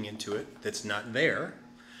impose meaning into it that's not there.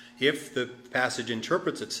 If the passage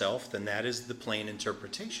interprets itself, then that is the plain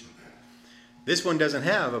interpretation. This one doesn't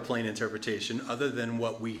have a plain interpretation other than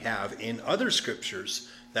what we have in other scriptures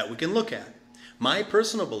that we can look at. My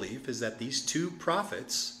personal belief is that these two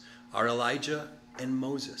prophets are Elijah and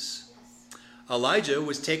Moses. Elijah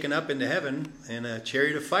was taken up into heaven in a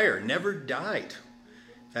chariot of fire, never died.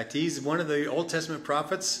 In fact, he's one of the Old Testament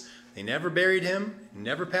prophets. They never buried him,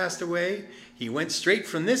 never passed away. He went straight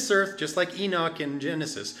from this earth, just like Enoch in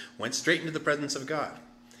Genesis, went straight into the presence of God.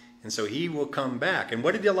 And so he will come back. And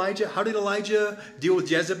how did Elijah deal with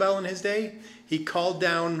Jezebel in his day? He called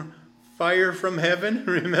down fire from heaven,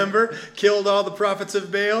 remember? Killed all the prophets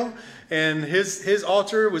of Baal. And his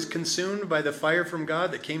altar was consumed by the fire from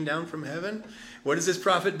God that came down from heaven. What is this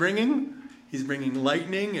prophet bringing? He's bringing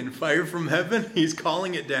lightning and fire from heaven. He's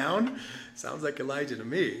calling it down. Sounds like Elijah to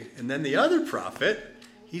me. And then the other prophet,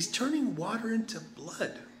 he's turning water into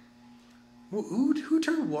blood. Who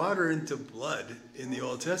turned water into blood in the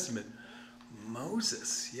Old Testament?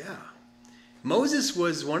 Moses, yeah. Moses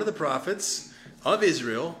was one of the prophets of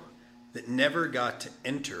Israel that never got to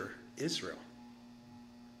enter Israel.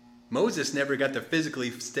 Moses never got to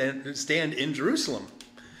physically stand in Jerusalem.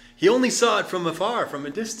 He only saw it from afar, from a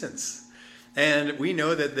distance. And we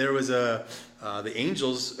know that there was the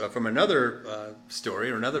angels from another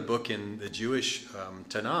story or another book in the Jewish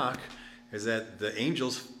Tanakh, is that the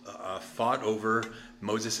angels fought over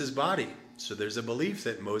Moses' body. So there's a belief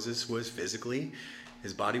that Moses was physically,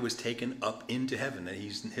 his body was taken up into heaven, that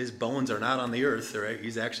his bones are not on the earth.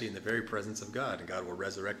 He's actually in the very presence of God, and God will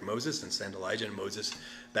resurrect Moses and send Elijah and Moses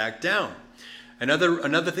back down.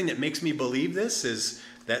 Another thing that makes me believe this is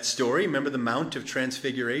that story. Remember the Mount of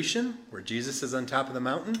Transfiguration, where Jesus is on top of the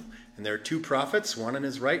mountain, and there are two prophets, one on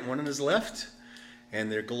his right and one on his left,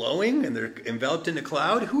 and they're glowing and they're enveloped in a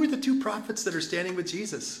cloud. Who are the two prophets that are standing with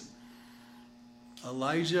Jesus?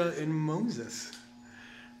 Elijah and Moses.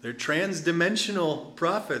 They're trans-dimensional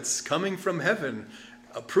prophets coming from heaven,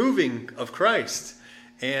 approving of Christ.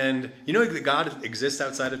 And you know that God exists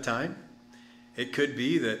outside of time? It could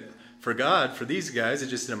be that for God, for these guys, it's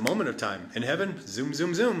just in a moment of time. In heaven, zoom,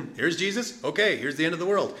 zoom, zoom. Here's Jesus. Okay, here's the end of the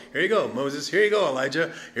world. Here you go, Moses. Here you go,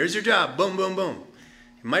 Elijah. Here's your job. Boom, boom, boom.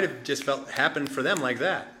 It might have just happened for them like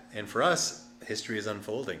that. And for us, history is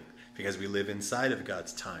unfolding because we live inside of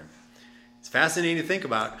God's time. It's fascinating to think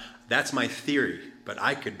about. That's my theory, but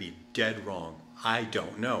I could be dead wrong. I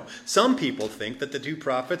don't know. Some people think that the two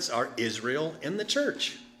prophets are Israel and the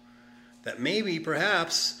church. That maybe,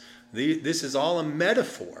 perhaps, this is all a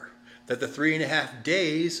metaphor. That the 3.5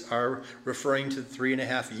 days are referring to the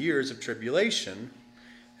 3.5 years of tribulation.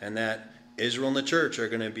 And that Israel and the church are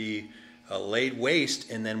going to be laid waste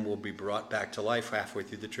and then will be brought back to life halfway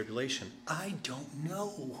through the tribulation. I don't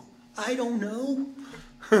know. I don't know.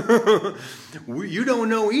 You don't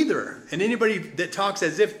know either. And anybody that talks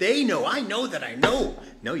as if they know, I know that I know.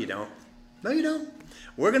 No, you don't. No, you don't.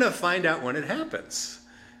 We're going to find out when it happens.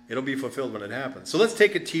 It'll be fulfilled when it happens. So let's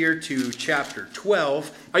take it here to chapter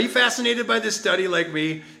 12. Are you fascinated by this study like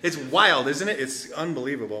me? It's wild, isn't it? It's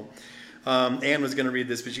unbelievable. Anne was going to read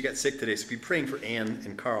this, but she got sick today, so be praying for Anne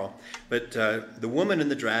and Carl. But the woman and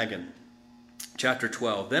the dragon, chapter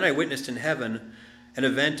 12. Then I witnessed in heaven an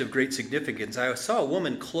event of great significance. I saw a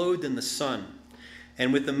woman clothed in the sun,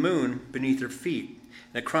 and with the moon beneath her feet,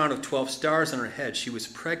 and a crown of 12 stars on her head. She was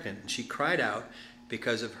pregnant, and she cried out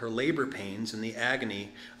because of her labor pains and the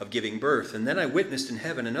agony of giving birth. And then I witnessed in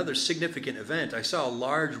heaven another significant event. I saw a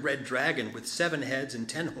large red dragon with 7 heads and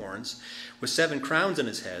 10 horns, with 7 crowns on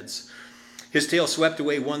his heads. His tail swept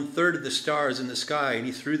away 1/3 of the stars in the sky, and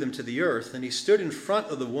he threw them to the earth. And he stood in front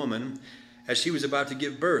of the woman as she was about to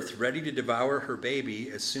give birth, ready to devour her baby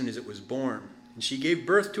as soon as it was born. And she gave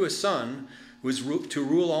birth to a son who was to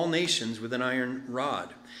rule all nations with an iron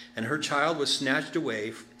rod. And her child was snatched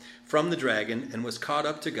away from the dragon and was caught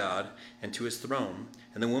up to God and to his throne.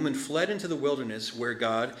 And the woman fled into the wilderness where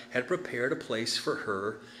God had prepared a place for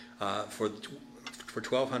her for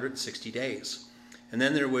 1,260 days. And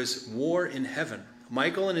then there was war in heaven.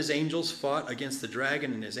 Michael and his angels fought against the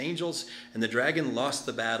dragon and his angels, and the dragon lost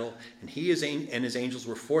the battle, and he and his angels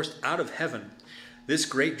were forced out of heaven. This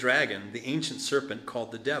great dragon, the ancient serpent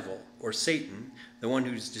called the devil, or Satan, the one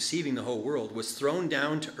who's deceiving the whole world, was thrown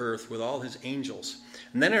down to earth with all his angels.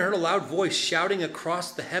 And then I heard a loud voice shouting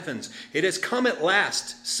across the heavens, "It has come at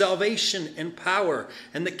last, salvation and power,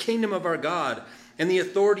 and the kingdom of our God, and the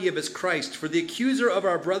authority of his Christ. For the accuser of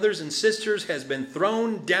our brothers and sisters has been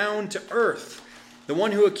thrown down to earth, the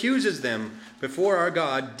one who accuses them before our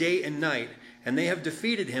God day and night. And they have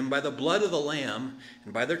defeated him by the blood of the Lamb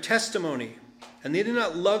and by their testimony. And they did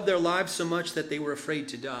not love their lives so much that they were afraid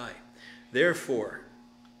to die. Therefore,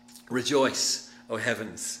 rejoice, O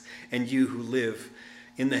heavens, and you who live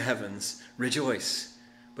in the heavens, rejoice.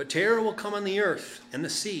 But terror will come on the earth and the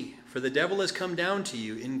sea, for the devil has come down to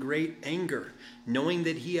you in great anger, knowing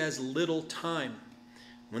that he has little time."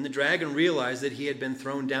 When the dragon realized that he had been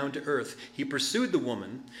thrown down to earth, he pursued the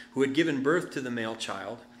woman who had given birth to the male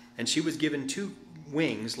child, and she was given 2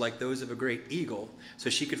 wings like those of a great eagle, so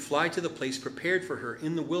she could fly to the place prepared for her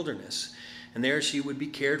in the wilderness, and there she would be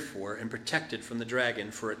cared for and protected from the dragon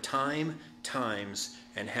for a time, times,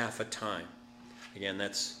 and half a time. Again,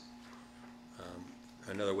 that's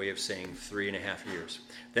another way of saying 3.5 years.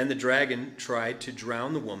 Then the dragon tried to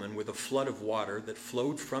drown the woman with a flood of water that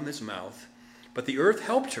flowed from his mouth, but the earth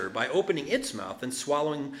helped her by opening its mouth and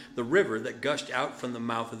swallowing the river that gushed out from the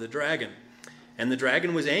mouth of the dragon. And the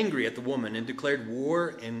dragon was angry at the woman and declared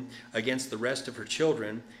war against the rest of her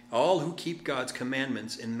children, all who keep God's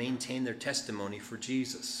commandments and maintain their testimony for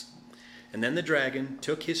Jesus. And then the dragon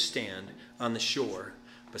took his stand on the shore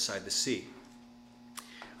beside the sea.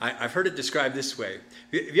 I've heard it described this way.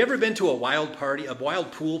 Have you ever been to a wild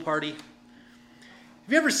pool party? Have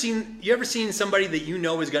you ever seen somebody that you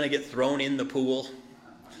know is going to get thrown in the pool?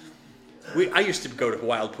 I used to go to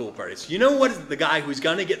wild pool parties. You know what the guy who's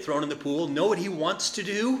going to get thrown in the pool, know what he wants to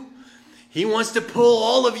do? He wants to pull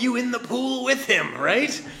all of you in the pool with him,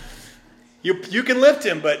 right? You can lift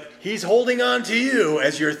him, but he's holding on to you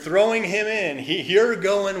as you're throwing him in. You're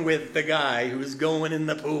going with the guy who's going in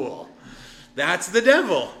the pool. That's the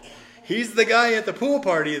devil. He's the guy at the pool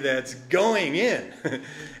party that's going in.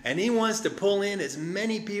 And he wants to pull in as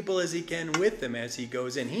many people as he can with him as he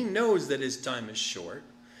goes in. He knows that his time is short.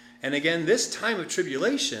 And again, this time of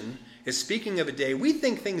tribulation is speaking of a day. We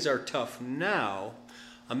think things are tough now.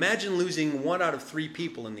 Imagine losing 1 out of 3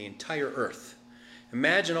 people in the entire earth.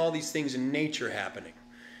 Imagine all these things in nature happening.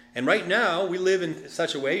 And right now, we live in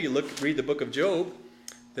such a way, read the book of Job,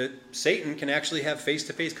 that Satan can actually have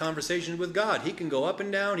face-to-face conversations with God. He can go up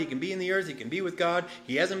and down. He can be in the earth. He can be with God.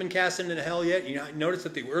 He hasn't been cast into hell yet. You notice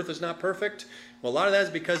that the earth is not perfect? Well, a lot of that is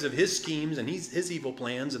because of his schemes and his evil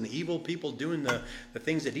plans and the evil people doing the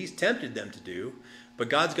things that he's tempted them to do. But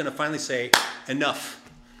God's going to finally say, enough.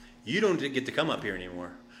 You don't get to come up here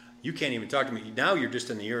anymore. You can't even talk to me. Now you're just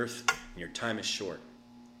in the earth and your time is short.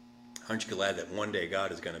 Aren't you glad that one day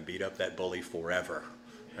God is going to beat up that bully forever?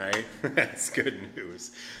 Right? That's good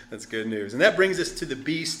news. That's good news. And that brings us to the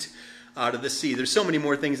beast out of the sea. There's so many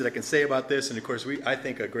more things that I can say about this. And of course, I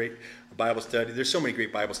think a great Bible study. There's so many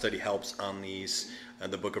great Bible study helps on these,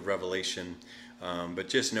 the book of Revelation. But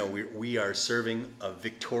just know we are serving a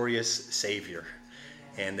victorious Savior.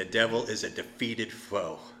 And the devil is a defeated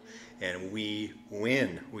foe. And we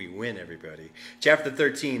win. We win, everybody. Chapter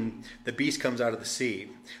 13, the beast comes out of the sea.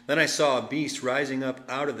 Then I saw a beast rising up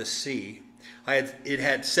out of the sea. It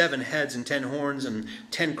had 7 heads and 10 horns and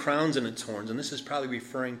 10 crowns in its horns. And this is probably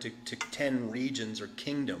referring to 10 regions or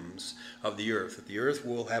kingdoms of the earth. That the earth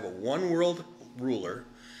will have a one world ruler,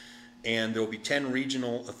 and there will be 10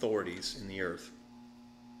 regional authorities in the earth.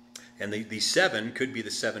 And these 7 could be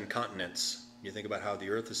the 7 continents. You think about how the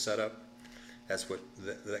earth is set up? That's what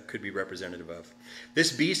that could be representative of.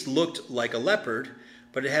 This beast looked like a leopard,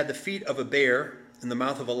 but it had the feet of a bear and the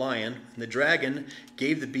mouth of a lion. And the dragon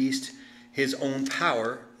gave the beast his own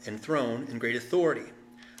power and throne and great authority.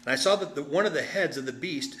 And I saw that one of the heads of the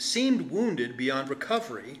beast seemed wounded beyond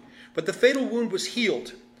recovery, but the fatal wound was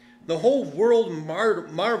healed. The whole world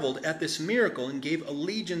marveled at this miracle and gave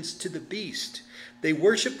allegiance to the beast. They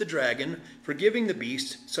worshiped the dragon for giving the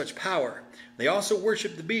beast such power. They also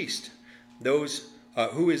worshiped the beast. Those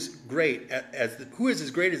who is as great as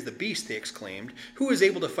the beast, they exclaimed. Who is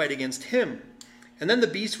able to fight against him? And then the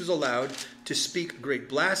beast was allowed to speak great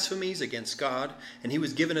blasphemies against God, and he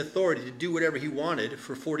was given authority to do whatever he wanted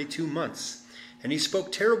for 42 months. And he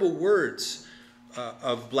spoke terrible words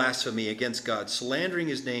of blasphemy against God, slandering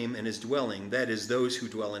his name and his dwelling, that is, those who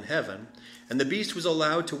dwell in heaven. And the beast was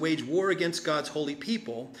allowed to wage war against God's holy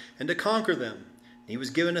people and to conquer them. He was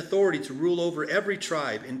given authority to rule over every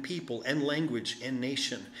tribe and people and language and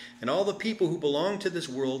nation. And all the people who belong to this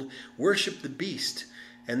world worship the beast.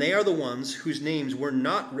 And they are the ones whose names were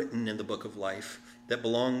not written in the book of life that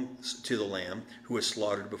belongs to the Lamb who was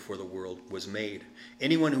slaughtered before the world was made.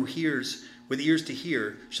 Anyone who hears with ears to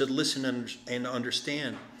hear should listen and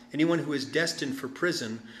understand. Anyone who is destined for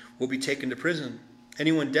prison will be taken to prison.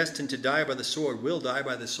 Anyone destined to die by the sword will die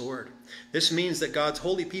by the sword. This means that God's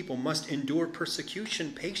holy people must endure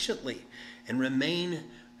persecution patiently and remain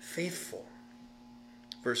faithful.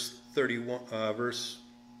 Verse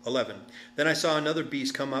 11. Then I saw another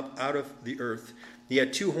beast come up out of the earth. He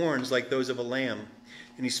had 2 horns like those of a lamb,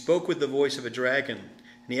 and he spoke with the voice of a dragon.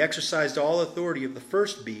 And he exercised all authority of the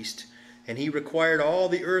first beast, and he required all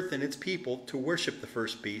the earth and its people to worship the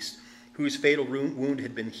first beast, whose fatal wound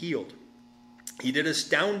had been healed. He did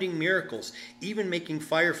astounding miracles, even making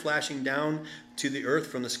fire flashing down to the earth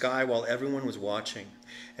from the sky while everyone was watching.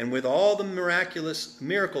 And with all the miraculous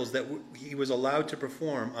miracles that he was allowed to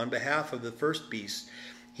perform on behalf of the first beast,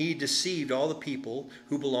 he deceived all the people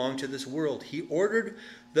who belong to this world. He ordered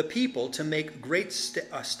the people to make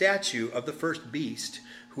a statue of the first beast,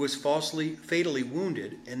 who was fatally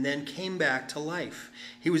wounded, and then came back to life.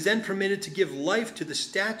 He was then permitted to give life to the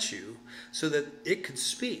statue so that it could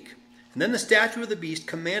speak. And then the statue of the beast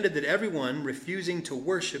commanded that everyone refusing to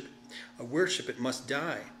worship it must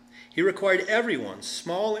die. He required everyone,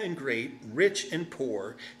 small and great, rich and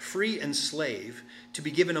poor, free and slave, to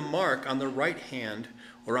be given a mark on their right hand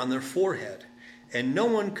or on their forehead. And no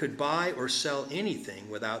one could buy or sell anything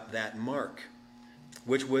without that mark,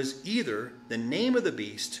 which was either the name of the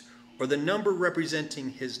beast or the number representing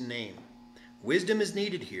his name. Wisdom is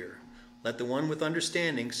needed here. Let the one with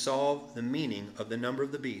understanding solve the meaning of the number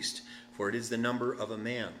of the beast, for it is the number of a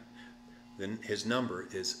man. Then his number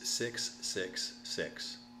is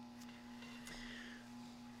 666.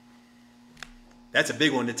 That's a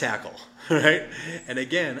big one to tackle, right? And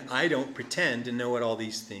again, I don't pretend to know what all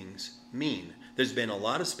these things mean. There's been a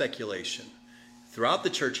lot of speculation throughout the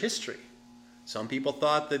church history. Some people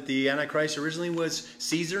thought that the Antichrist originally was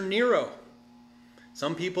Caesar Nero.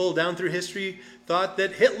 Some people down through history thought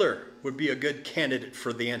that Hitler would be a good candidate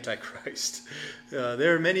for the Antichrist.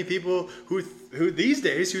 There are many people who these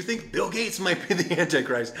days who think Bill Gates might be the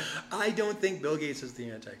Antichrist. I don't think Bill Gates is the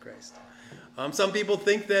Antichrist. Some people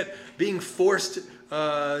think that being forced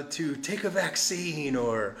to take a vaccine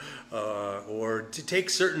or to take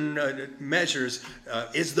certain measures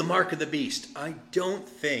is the mark of the beast. I don't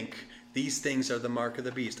think these things are the mark of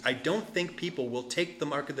the beast. I don't think people will take the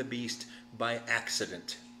mark of the beast by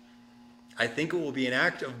accident. I think it will be an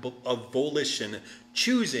act of volition,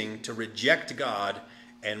 choosing to reject God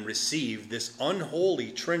and receive this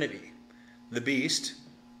unholy trinity. The beast,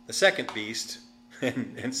 the second beast,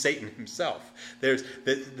 and Satan himself. There's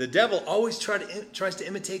the devil always tries to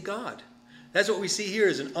imitate God. That's what we see here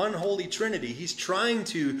is an unholy trinity. He's trying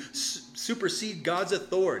to supersede God's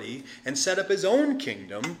authority and set up his own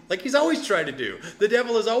kingdom, like he's always tried to do. The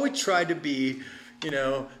devil has always tried to be,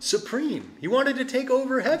 supreme. He wanted to take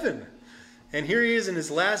over heaven. And here he is in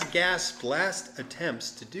his last gasp, last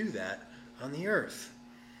attempts to do that on the earth.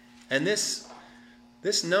 And this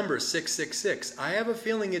number 666, I have a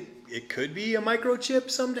feeling it could be a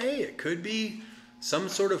microchip someday. It could be some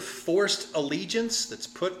sort of forced allegiance that's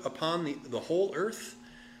put upon the whole earth.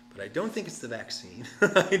 But I don't think it's the vaccine.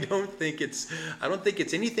 I don't think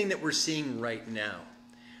it's anything that we're seeing right now.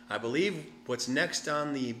 I believe what's next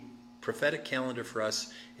on the prophetic calendar for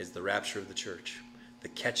us is the rapture of the church, the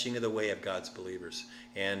catching of the way of God's believers.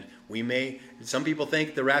 And some people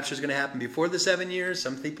think the rapture is going to happen before the 7 years.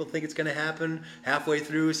 Some people think it's going to happen halfway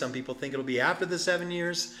through. Some people think it'll be after the 7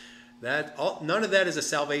 years. None of that is a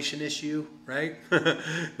salvation issue, right?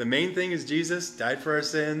 The main thing is Jesus died for our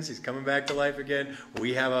sins. He's coming back to life again.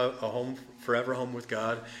 We have a home, forever home with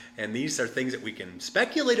God. And these are things that we can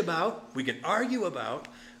speculate about, we can argue about,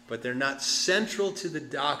 but they're not central to the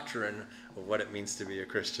doctrine of what it means to be a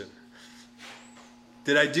Christian.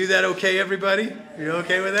 Did I do that okay, everybody? You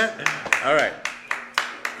okay with that? All right.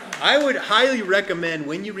 I would highly recommend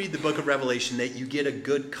when you read the book of Revelation that you get a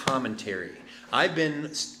good commentary. I've been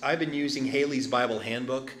using Haley's Bible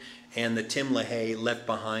Handbook and the Tim LaHaye Left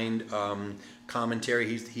Behind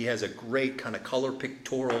commentary. He has a great kind of color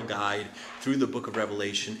pictorial guide through the book of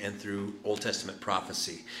Revelation and through Old Testament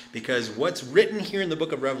prophecy. Because what's written here in the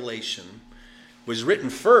book of Revelation was written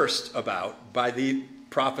first about by the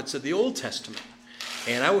prophets of the Old Testament.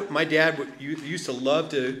 And my dad used to love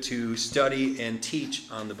to study and teach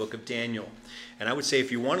on the book of Daniel. And I would say if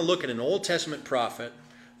you want to look at an Old Testament prophet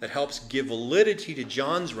that helps give validity to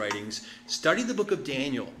John's writings, study the book of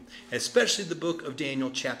Daniel, especially the book of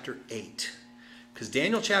Daniel chapter 8. Because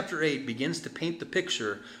Daniel chapter 8 begins to paint the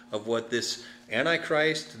picture of what this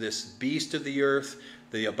Antichrist, this beast of the earth,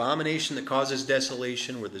 the abomination that causes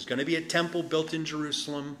desolation, where there's going to be a temple built in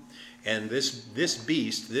Jerusalem, and this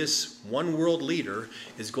beast, this one world leader,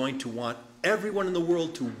 is going to want everyone in the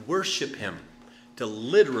world to worship him, to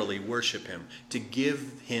literally worship him, to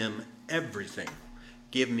give him everything.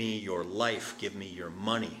 Give me your life, give me your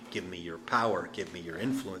money, give me your power, give me your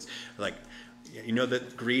influence. Like, you know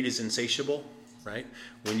that greed is insatiable, right?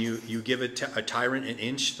 When you give a tyrant an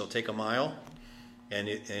inch, they'll take a mile. And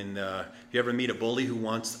you ever meet a bully who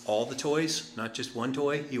wants all the toys, not just one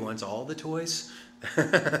toy? He wants all the toys.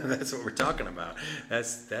 That's what we're talking about.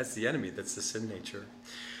 That's the enemy. That's the sin nature.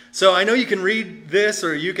 So I know you can read this,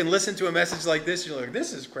 or you can listen to a message like this. You're like,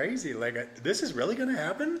 this is crazy. Like, this is really going to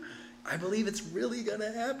happen? I believe it's really going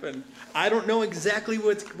to happen. I don't know exactly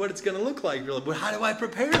what it's going to look like. You're like, but how do I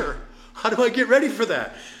prepare? How do I get ready for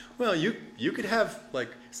that? Well, you could have, like,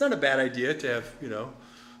 it's not a bad idea to have,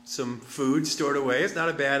 some food stored away. It's not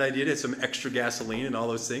a bad idea to have some extra gasoline and all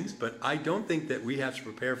those things. But I don't think that we have to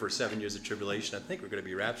prepare for 7 years of tribulation. I think we're going to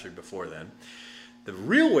be raptured before then. The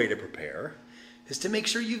real way to prepare is to make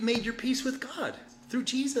sure you've made your peace with God through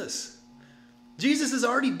Jesus. Jesus has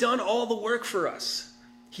already done all the work for us.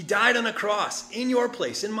 He died on a cross in your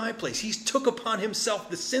place, in my place. He took upon himself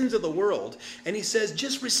the sins of the world, and he says,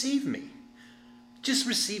 just receive me. Just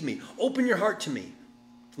receive me. Open your heart to me.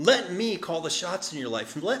 Let me call the shots in your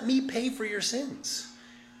life. Let me pay for your sins.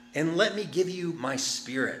 And let me give you my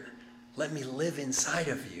spirit. Let me live inside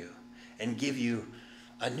of you and give you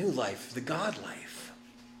a new life, the God life.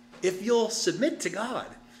 If you'll submit to God,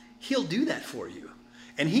 he'll do that for you.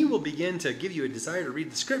 And he will begin to give you a desire to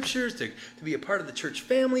read the scriptures, to be a part of the church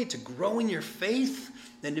family, to grow in your faith,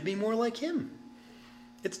 and to be more like him.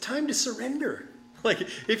 It's time to surrender. Like,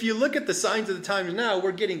 if you look at the signs of the times now,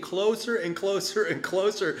 we're getting closer and closer and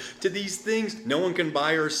closer to these things. No one can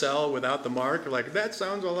buy or sell without the mark. Like, that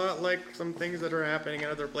sounds a lot like some things that are happening in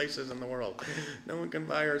other places in the world. No one can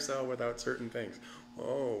buy or sell without certain things.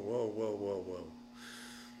 Whoa.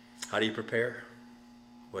 How do you prepare?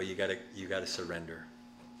 Well, you gotta surrender.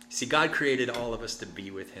 See, God created all of us to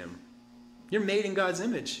be with him. You're made in God's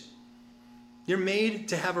image. You're made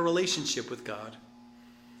to have a relationship with God.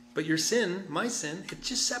 But your sin, my sin, it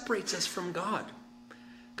just separates us from God.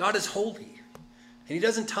 God is holy, and he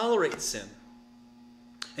doesn't tolerate sin.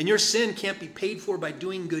 And your sin can't be paid for by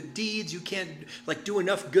doing good deeds. You can't do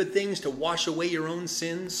enough good things to wash away your own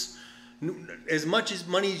sins. As much as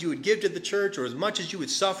money as you would give to the church, or as much as you would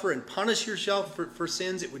suffer and punish yourself for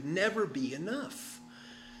sins, it would never be enough.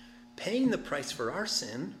 Paying the price for our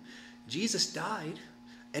sin, Jesus died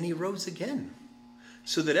and he rose again,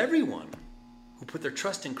 so that everyone who put their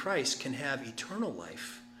trust in Christ can have eternal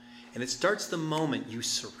life. And it starts the moment you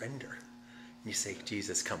surrender. And you say,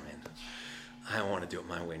 Jesus, come in. I don't want to do it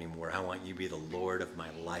my way anymore. I want you to be the Lord of my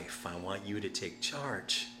life. I want you to take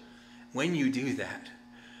charge. When you do that,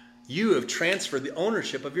 you have transferred the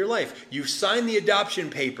ownership of your life. You've signed the adoption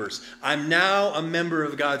papers. I'm now a member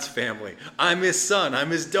of God's family. I'm his son. I'm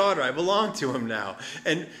his daughter. I belong to him now.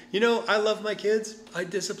 And, I love my kids. I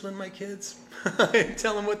discipline my kids. I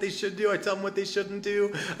tell them what they should do. I tell them what they shouldn't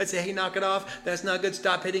do. I say, hey, knock it off. That's not good.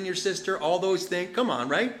 Stop hitting your sister. All those things. Come on,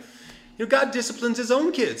 right? God disciplines his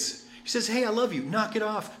own kids. He says, hey, I love you. Knock it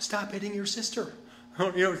off. Stop hitting your sister.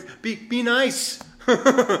 Be nice.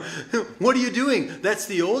 What are you doing? That's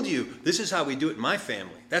the old you. This is how we do it in my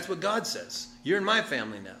family. That's what God says. You're in my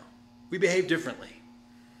family now. We behave differently.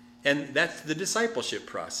 And that's the discipleship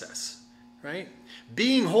process, right?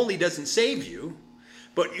 Being holy doesn't save you.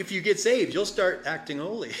 But if you get saved, you'll start acting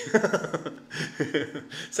holy.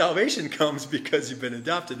 Salvation comes because you've been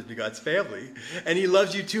adopted into God's family. And he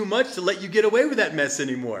loves you too much to let you get away with that mess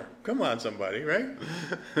anymore. Come on, somebody, right?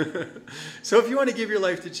 So if you want to give your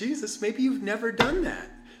life to Jesus, maybe you've never done that.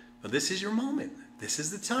 Well, this is your moment. This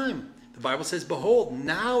is the time. The Bible says, behold,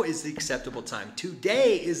 now is the acceptable time.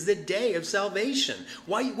 Today is the day of salvation.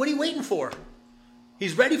 What are you waiting for?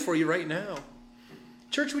 He's ready for you right now.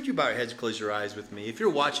 Church, would you bow your heads and close your eyes with me? If you're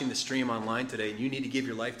watching the stream online today and you need to give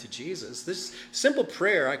your life to Jesus, this simple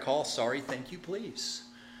prayer I call sorry, thank you, please.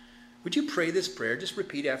 Would you pray this prayer? Just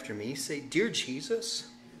repeat after me. Say, dear Jesus,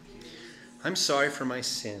 I'm sorry for my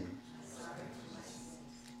sin.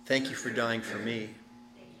 Thank you for dying for me.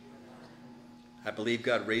 I believe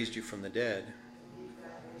God raised you from the dead.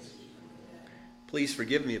 Please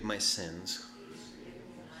forgive me of my sins.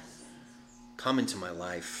 Come into my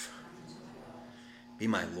life. Be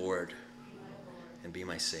my Lord and be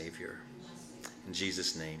my Savior. In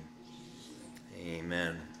Jesus' name,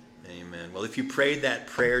 amen. Amen. Well, if you prayed that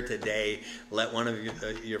prayer today, let one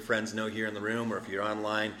of your friends know here in the room, or if you're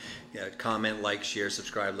online, comment, like, share,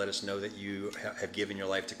 subscribe. Let us know that you have given your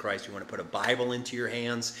life to Christ. We want to put a Bible into your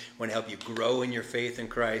hands. We want to help you grow in your faith in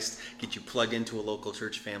Christ, get you plugged into a local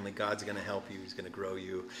church family. God's going to help you. He's going to grow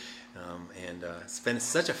you. It's been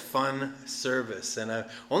such a fun service. And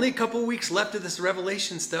only a couple weeks left of this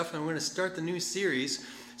Revelation stuff, and I'm going to start the new series.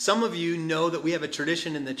 Some of you know that we have a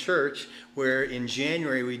tradition in the church where in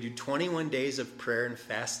January we do 21 days of prayer and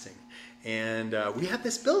fasting. And we have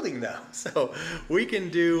this building now, so we can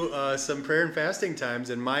do some prayer and fasting times.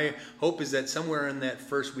 And my hope is that somewhere in that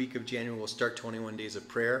first week of January we'll start 21 days of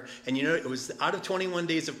prayer. And you know, it was out of 21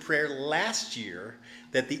 days of prayer last year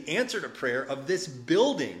that the answer to prayer of this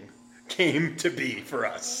building came to be for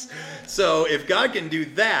us. So if God can do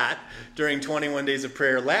that during 21 days of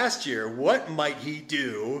prayer last year, what might he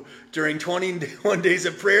do during 21 days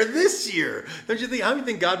of prayer this year? Don't you think? How do you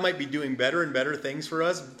think God might be doing better and better things for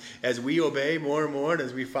us as we obey more and more and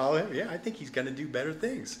as we follow him? Yeah, I think he's going to do better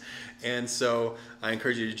things. And so I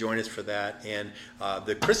encourage you to join us for that. And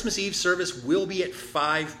the Christmas Eve service will be at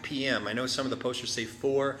 5 p.m. I know some of the posters say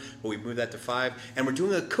 4, but we moved that to 5. And we're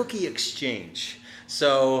doing a cookie exchange.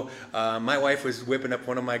 So my wife was whipping up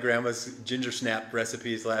one of my grandma's ginger snap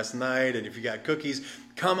recipes last night. And if you got cookies,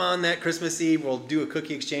 come on that Christmas Eve. We'll do a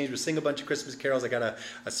cookie exchange. We'll sing a bunch of Christmas carols. I got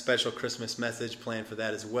a special Christmas message planned for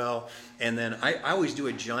that as well. And then I always do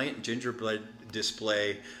a giant gingerbread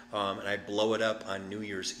display, and I blow it up on New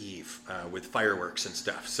Year's Eve with fireworks and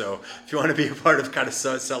stuff. So if you want to be a part of kind of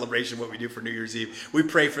celebration, what we do for New Year's Eve, we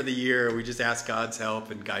pray for the year. We just ask God's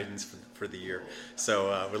help and guidance for the year.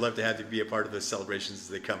 So we'd love to have you be a part of those celebrations as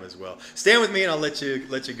they come as well. Stand with me and I'll let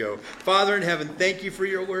you go. Father in heaven, thank you for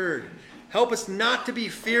your word. Help us not to be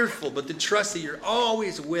fearful, but to trust that you're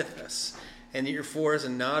always with us and that you're for us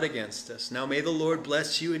and not against us. Now may the Lord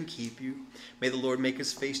bless you and keep you. May the Lord make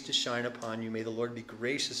his face to shine upon you. May the Lord be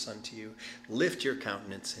gracious unto you, lift your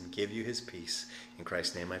countenance, and give you his peace. In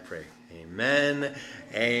Christ's name I pray. Amen.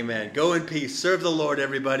 Amen. Go in peace. Serve the Lord,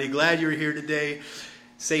 everybody. Glad you're here today.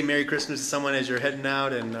 Say Merry Christmas to someone as you're heading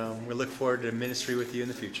out, and we look forward to ministry with you in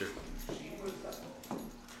the future.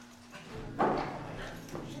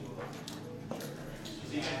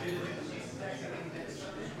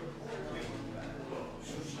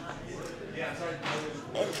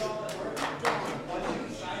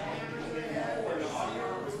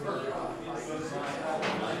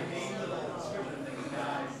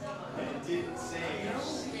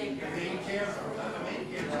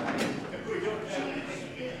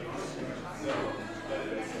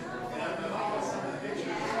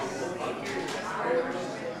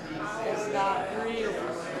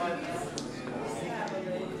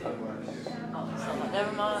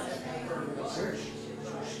 Never mind.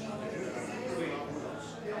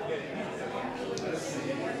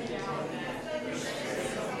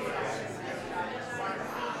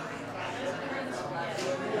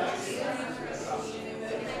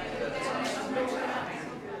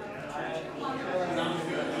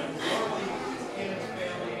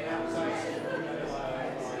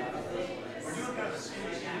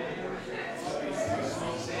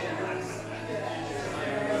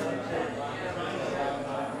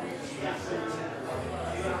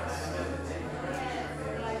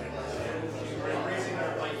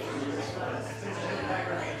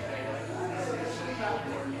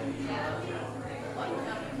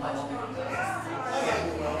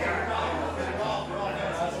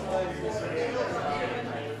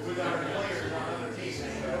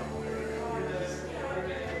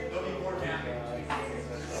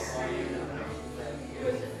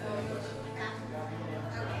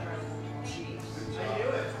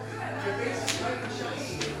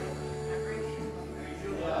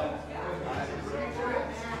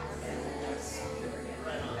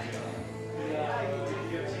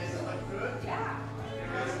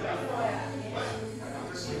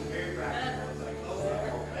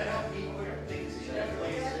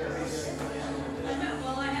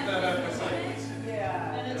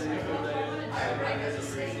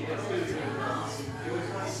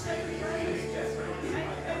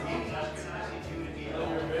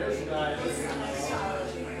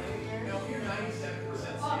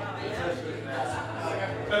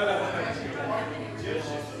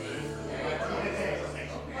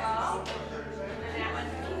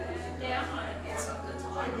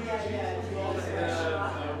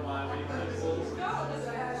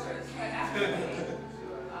 Yeah.